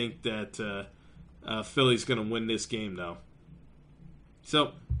do think that Philly's going to win this game, though.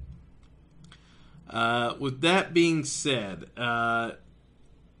 So, with that being said,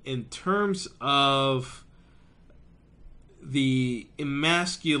 in terms of the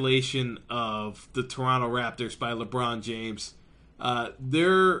emasculation of the Toronto Raptors by LeBron James,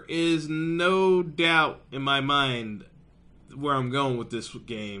 there is no doubt in my mind where I'm going with this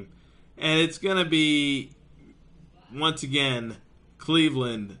game. And it's going to be, once again,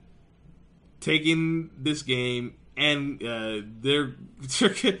 Cleveland taking this game, and they're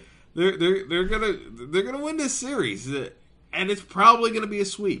gonna win this series, and it's probably gonna be a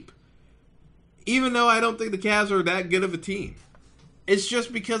sweep. Even though I don't think the Cavs are that good of a team, it's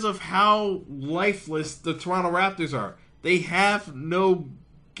just because of how lifeless the Toronto Raptors are. They have no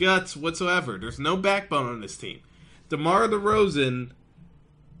guts whatsoever. There's no backbone on this team. DeMar DeRozan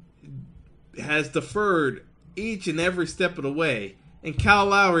has deferred each and every step of the way, and Kyle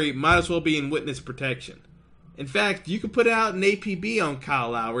Lowry might as well be in witness protection. In fact, you could put out an APB on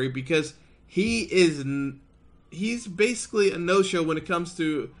Kyle Lowry, because he's basically a no-show when it comes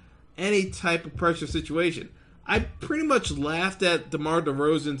to any type of pressure situation. I pretty much laughed at DeMar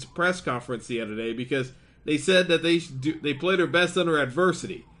DeRozan's press conference the other day because they said that they play their best under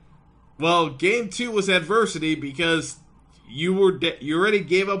adversity. Well, Game 2 was adversity because you already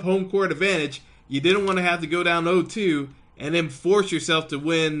gave up home court advantage. You didn't want to have to go down 0-2 and then force yourself to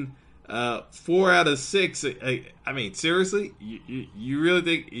win 4 out of 6. I mean, seriously, you really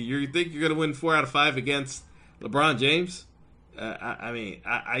think you're going to win 4 out of 5 against LeBron James?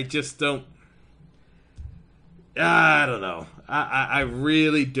 I just don't. I don't know. I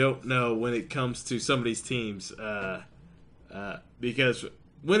really don't know when it comes to some of these teams because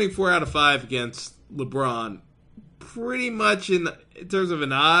winning 4 out of 5 against LeBron, pretty much in terms of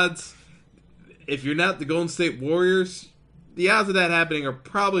an odds, if you're not the Golden State Warriors, the odds of that happening are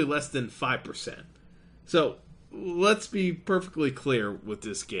probably less than 5%. So let's be perfectly clear with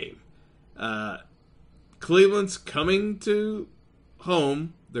this game. Cleveland's coming to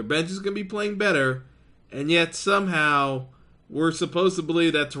home. Their bench is going to be playing better. And yet somehow we're supposed to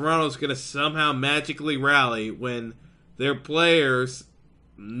believe that Toronto's going to somehow magically rally when their players,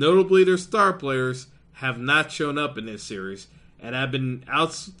 notably their star players, have not shown up in this series and have been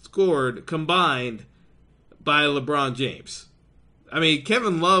outscored combined by LeBron James. I mean,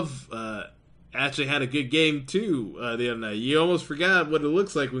 Kevin Love actually had a good game too the other night. You almost forgot what it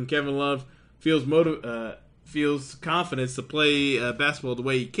looks like when Kevin Love feels confidence to play basketball the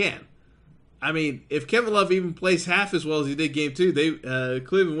way he can. I mean, if Kevin Love even plays half as well as he did Game 2,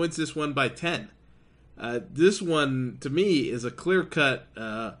 Cleveland wins this one by 10. This one, to me, is a clear-cut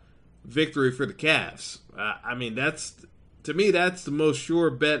victory for the Cavs. I mean, that's the most sure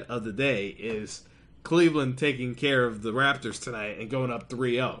bet of the day is Cleveland taking care of the Raptors tonight and going up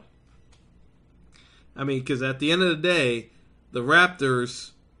 3-0. I mean, because at the end of the day, the Raptors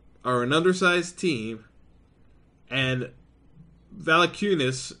are an undersized team, and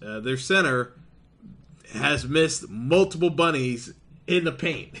Valanciunas, their center, has missed multiple bunnies in the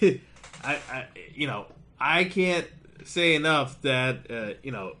paint. I can't say enough that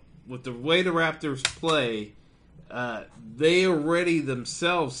with the way the Raptors play, they already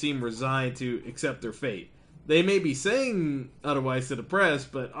themselves seem resigned to accept their fate. They may be saying otherwise to the press,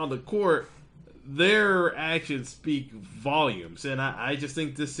 but on the court, their actions speak volumes. And I just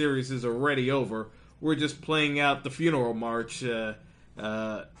think this series is already over. We're just playing out the funeral march because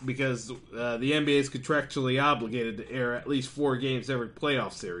the NBA is contractually obligated to air at least 4 games every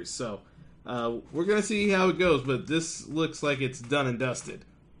playoff series. So we're going to see how it goes, but this looks like it's done and dusted.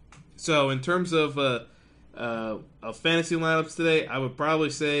 So in terms of fantasy lineups today, I would probably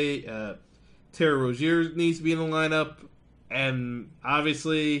say Terry Rozier needs to be in the lineup, and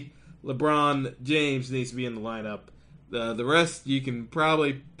obviously LeBron James needs to be in the lineup. The rest you can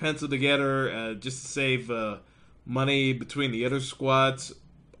probably pencil together just to save money between the other squads.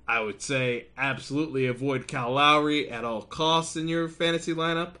 I would say absolutely avoid Kyle Lowry at all costs in your fantasy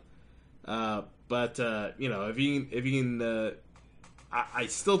lineup. But if you can, I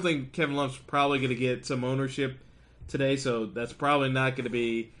still think Kevin Love's probably going to get some ownership today, so that's probably not going to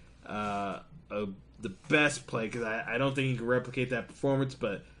be the best play because I don't think he can replicate that performance,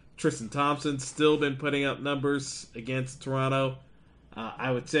 but Tristan Thompson's still been putting up numbers against Toronto. I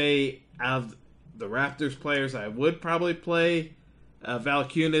would say out of the Raptors players, I would probably play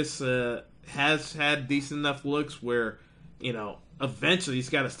Valanciunas. Has had decent enough looks where, eventually he's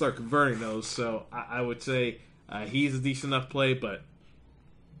got to start converting those. So I would say he's a decent enough play, but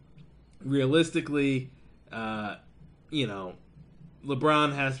realistically, LeBron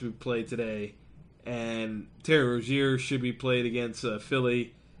has to be played today, and Terry Rozier should be played against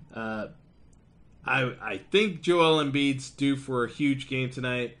Philly. I think Joel Embiid's due for a huge game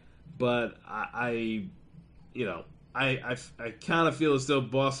tonight, but I kind of feel as though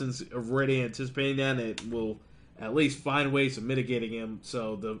Boston's already anticipating that, and it will at least find ways of mitigating him.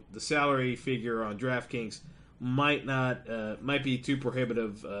 So the salary figure on DraftKings might be too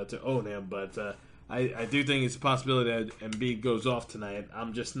prohibitive to own him, but I do think it's a possibility that Embiid goes off tonight.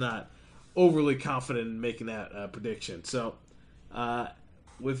 I'm just not overly confident in making that prediction. So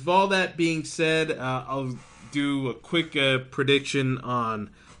with all that being said, I'll do a quick prediction on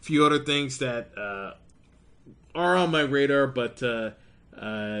a few other things that are on my radar, but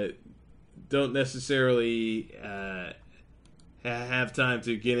don't necessarily have time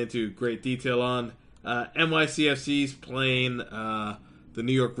to get into great detail on. NYCFC's playing the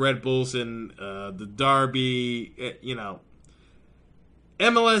New York Red Bulls in the derby.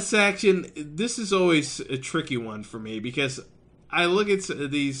 MLS action, this is always a tricky one for me because I look at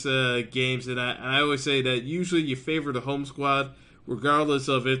these games and I always say that usually you favor the home squad regardless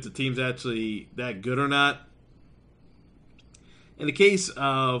of if the team's actually that good or not. in the case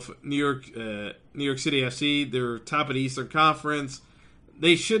of New York City FC, they're top of the Eastern Conference.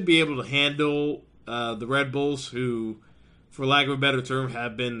 They should be able to handle the Red Bulls, who, for lack of a better term,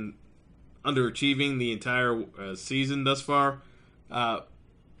 have been underachieving the entire season thus far.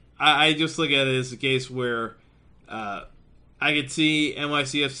 I just look at it as a case where I could see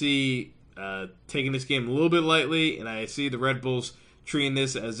NYCFC taking this game a little bit lightly, and I see the Red Bulls treating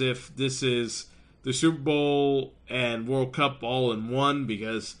this as if this is the Super Bowl and World Cup all in one,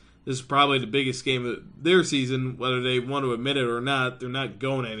 because this is probably the biggest game of their season, whether they want to admit it or not. They're not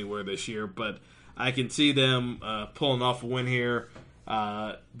going anywhere this year, but I can see them pulling off a win here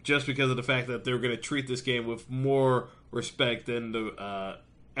just because of the fact that they're going to treat this game with more respect than the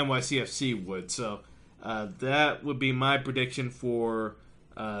NYCFC would. So that would be my prediction for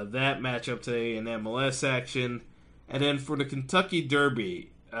that matchup today in MLS action. And then for the Kentucky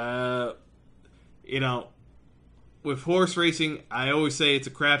Derby, with horse racing, I always say it's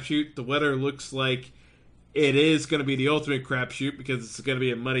a crapshoot. The weather looks like it is going to be the ultimate crapshoot because it's going to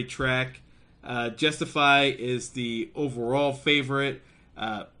be a muddy track. Justify is the overall favorite.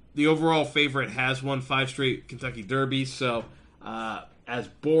 The overall favorite has won 5 straight Kentucky Derbies, so as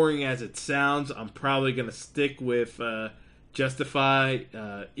boring as it sounds, I'm probably going to stick with Justify,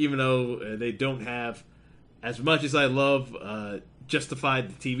 even though they don't have, as much as I love Justify,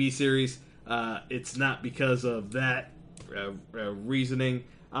 the TV series, it's not because of that reasoning.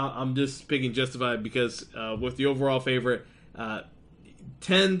 I'm just picking Justify because with the overall favorite,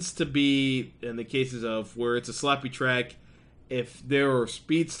 tends to be, in the cases of where it's a sloppy track, if there are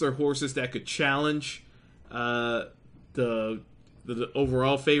speedster horses that could challenge the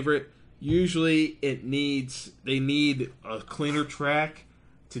overall favorite, usually they need a cleaner track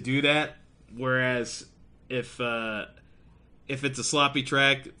to do that. Whereas if it's a sloppy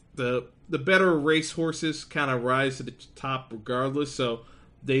track, the better race horses kind of rise to the top regardless, so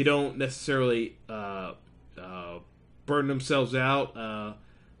they don't necessarily burn themselves out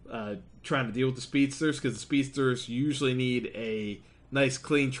trying to deal with the speedsters, because the speedsters usually need a nice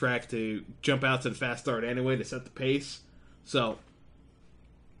clean track to jump out to the fast start anyway to set the pace. So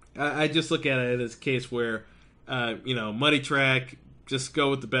I just look at it as a case where muddy track, just go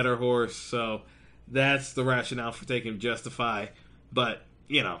with the better horse. So that's the rationale for taking Justify. But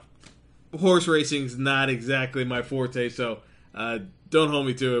horse racing's not exactly my forte, so don't hold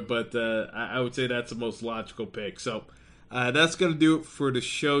me to it, but I would say that's the most logical pick. So that's going to do it for the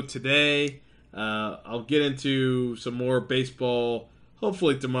show today. I'll get into some more baseball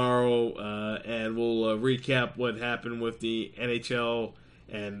hopefully tomorrow, and we'll recap what happened with the NHL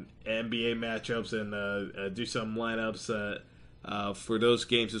and NBA matchups and do some lineups for those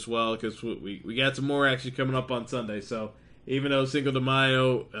games as well, because we got some more action coming up on Sunday. So even though Cinco de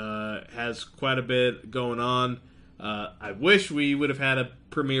Mayo has quite a bit going on, I wish we would have had a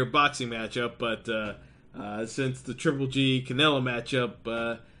premier boxing matchup, but since the Triple G Canelo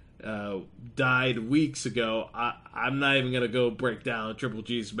matchup died weeks ago, I'm not even going to go break down Triple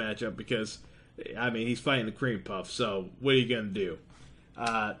G's matchup because, he's fighting the cream puff, so what are you going to do?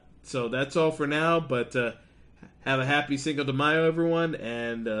 So that's all for now, but have a happy Cinco de Mayo, everyone,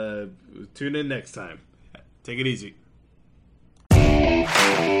 and tune in next time. Take it easy.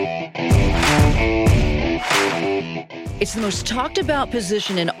 It's the most talked about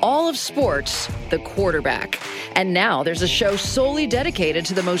position in all of sports, the quarterback. And now there's a show solely dedicated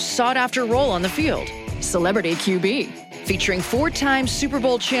to the most sought after role on the field, Celebrity QB, featuring 4-time Super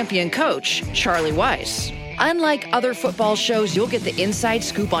Bowl champion coach Charlie Weis. Unlike other football shows, you'll get the inside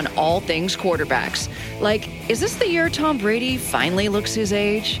scoop on all things quarterbacks. Like, is this the year Tom Brady finally looks his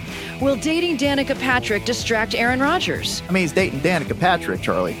age? Will dating Danica Patrick distract Aaron Rodgers? He's dating Danica Patrick,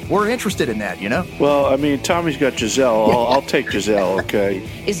 Charlie. We're interested in that, Well, Tommy's got Giselle. I'll take Giselle, okay?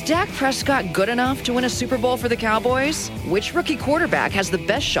 Is Dak Prescott good enough to win a Super Bowl for the Cowboys? Which rookie quarterback has the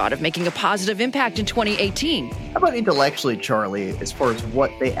best shot of making a positive impact in 2018? How about intellectually, Charlie, as far as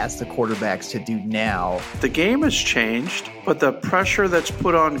what they ask the quarterbacks to do now? The game has changed, but the pressure that's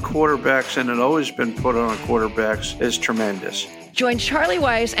put on quarterbacks, and it always been put on quarterbacks, is tremendous. Join Charlie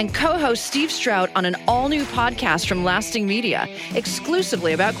Weis and co-host Steve Strout on an all-new podcast from Lasting Media,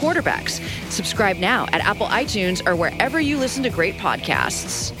 exclusively about quarterbacks. Subscribe now at Apple iTunes or wherever you listen to great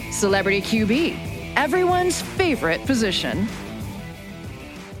podcasts. Celebrity QB, everyone's favorite position.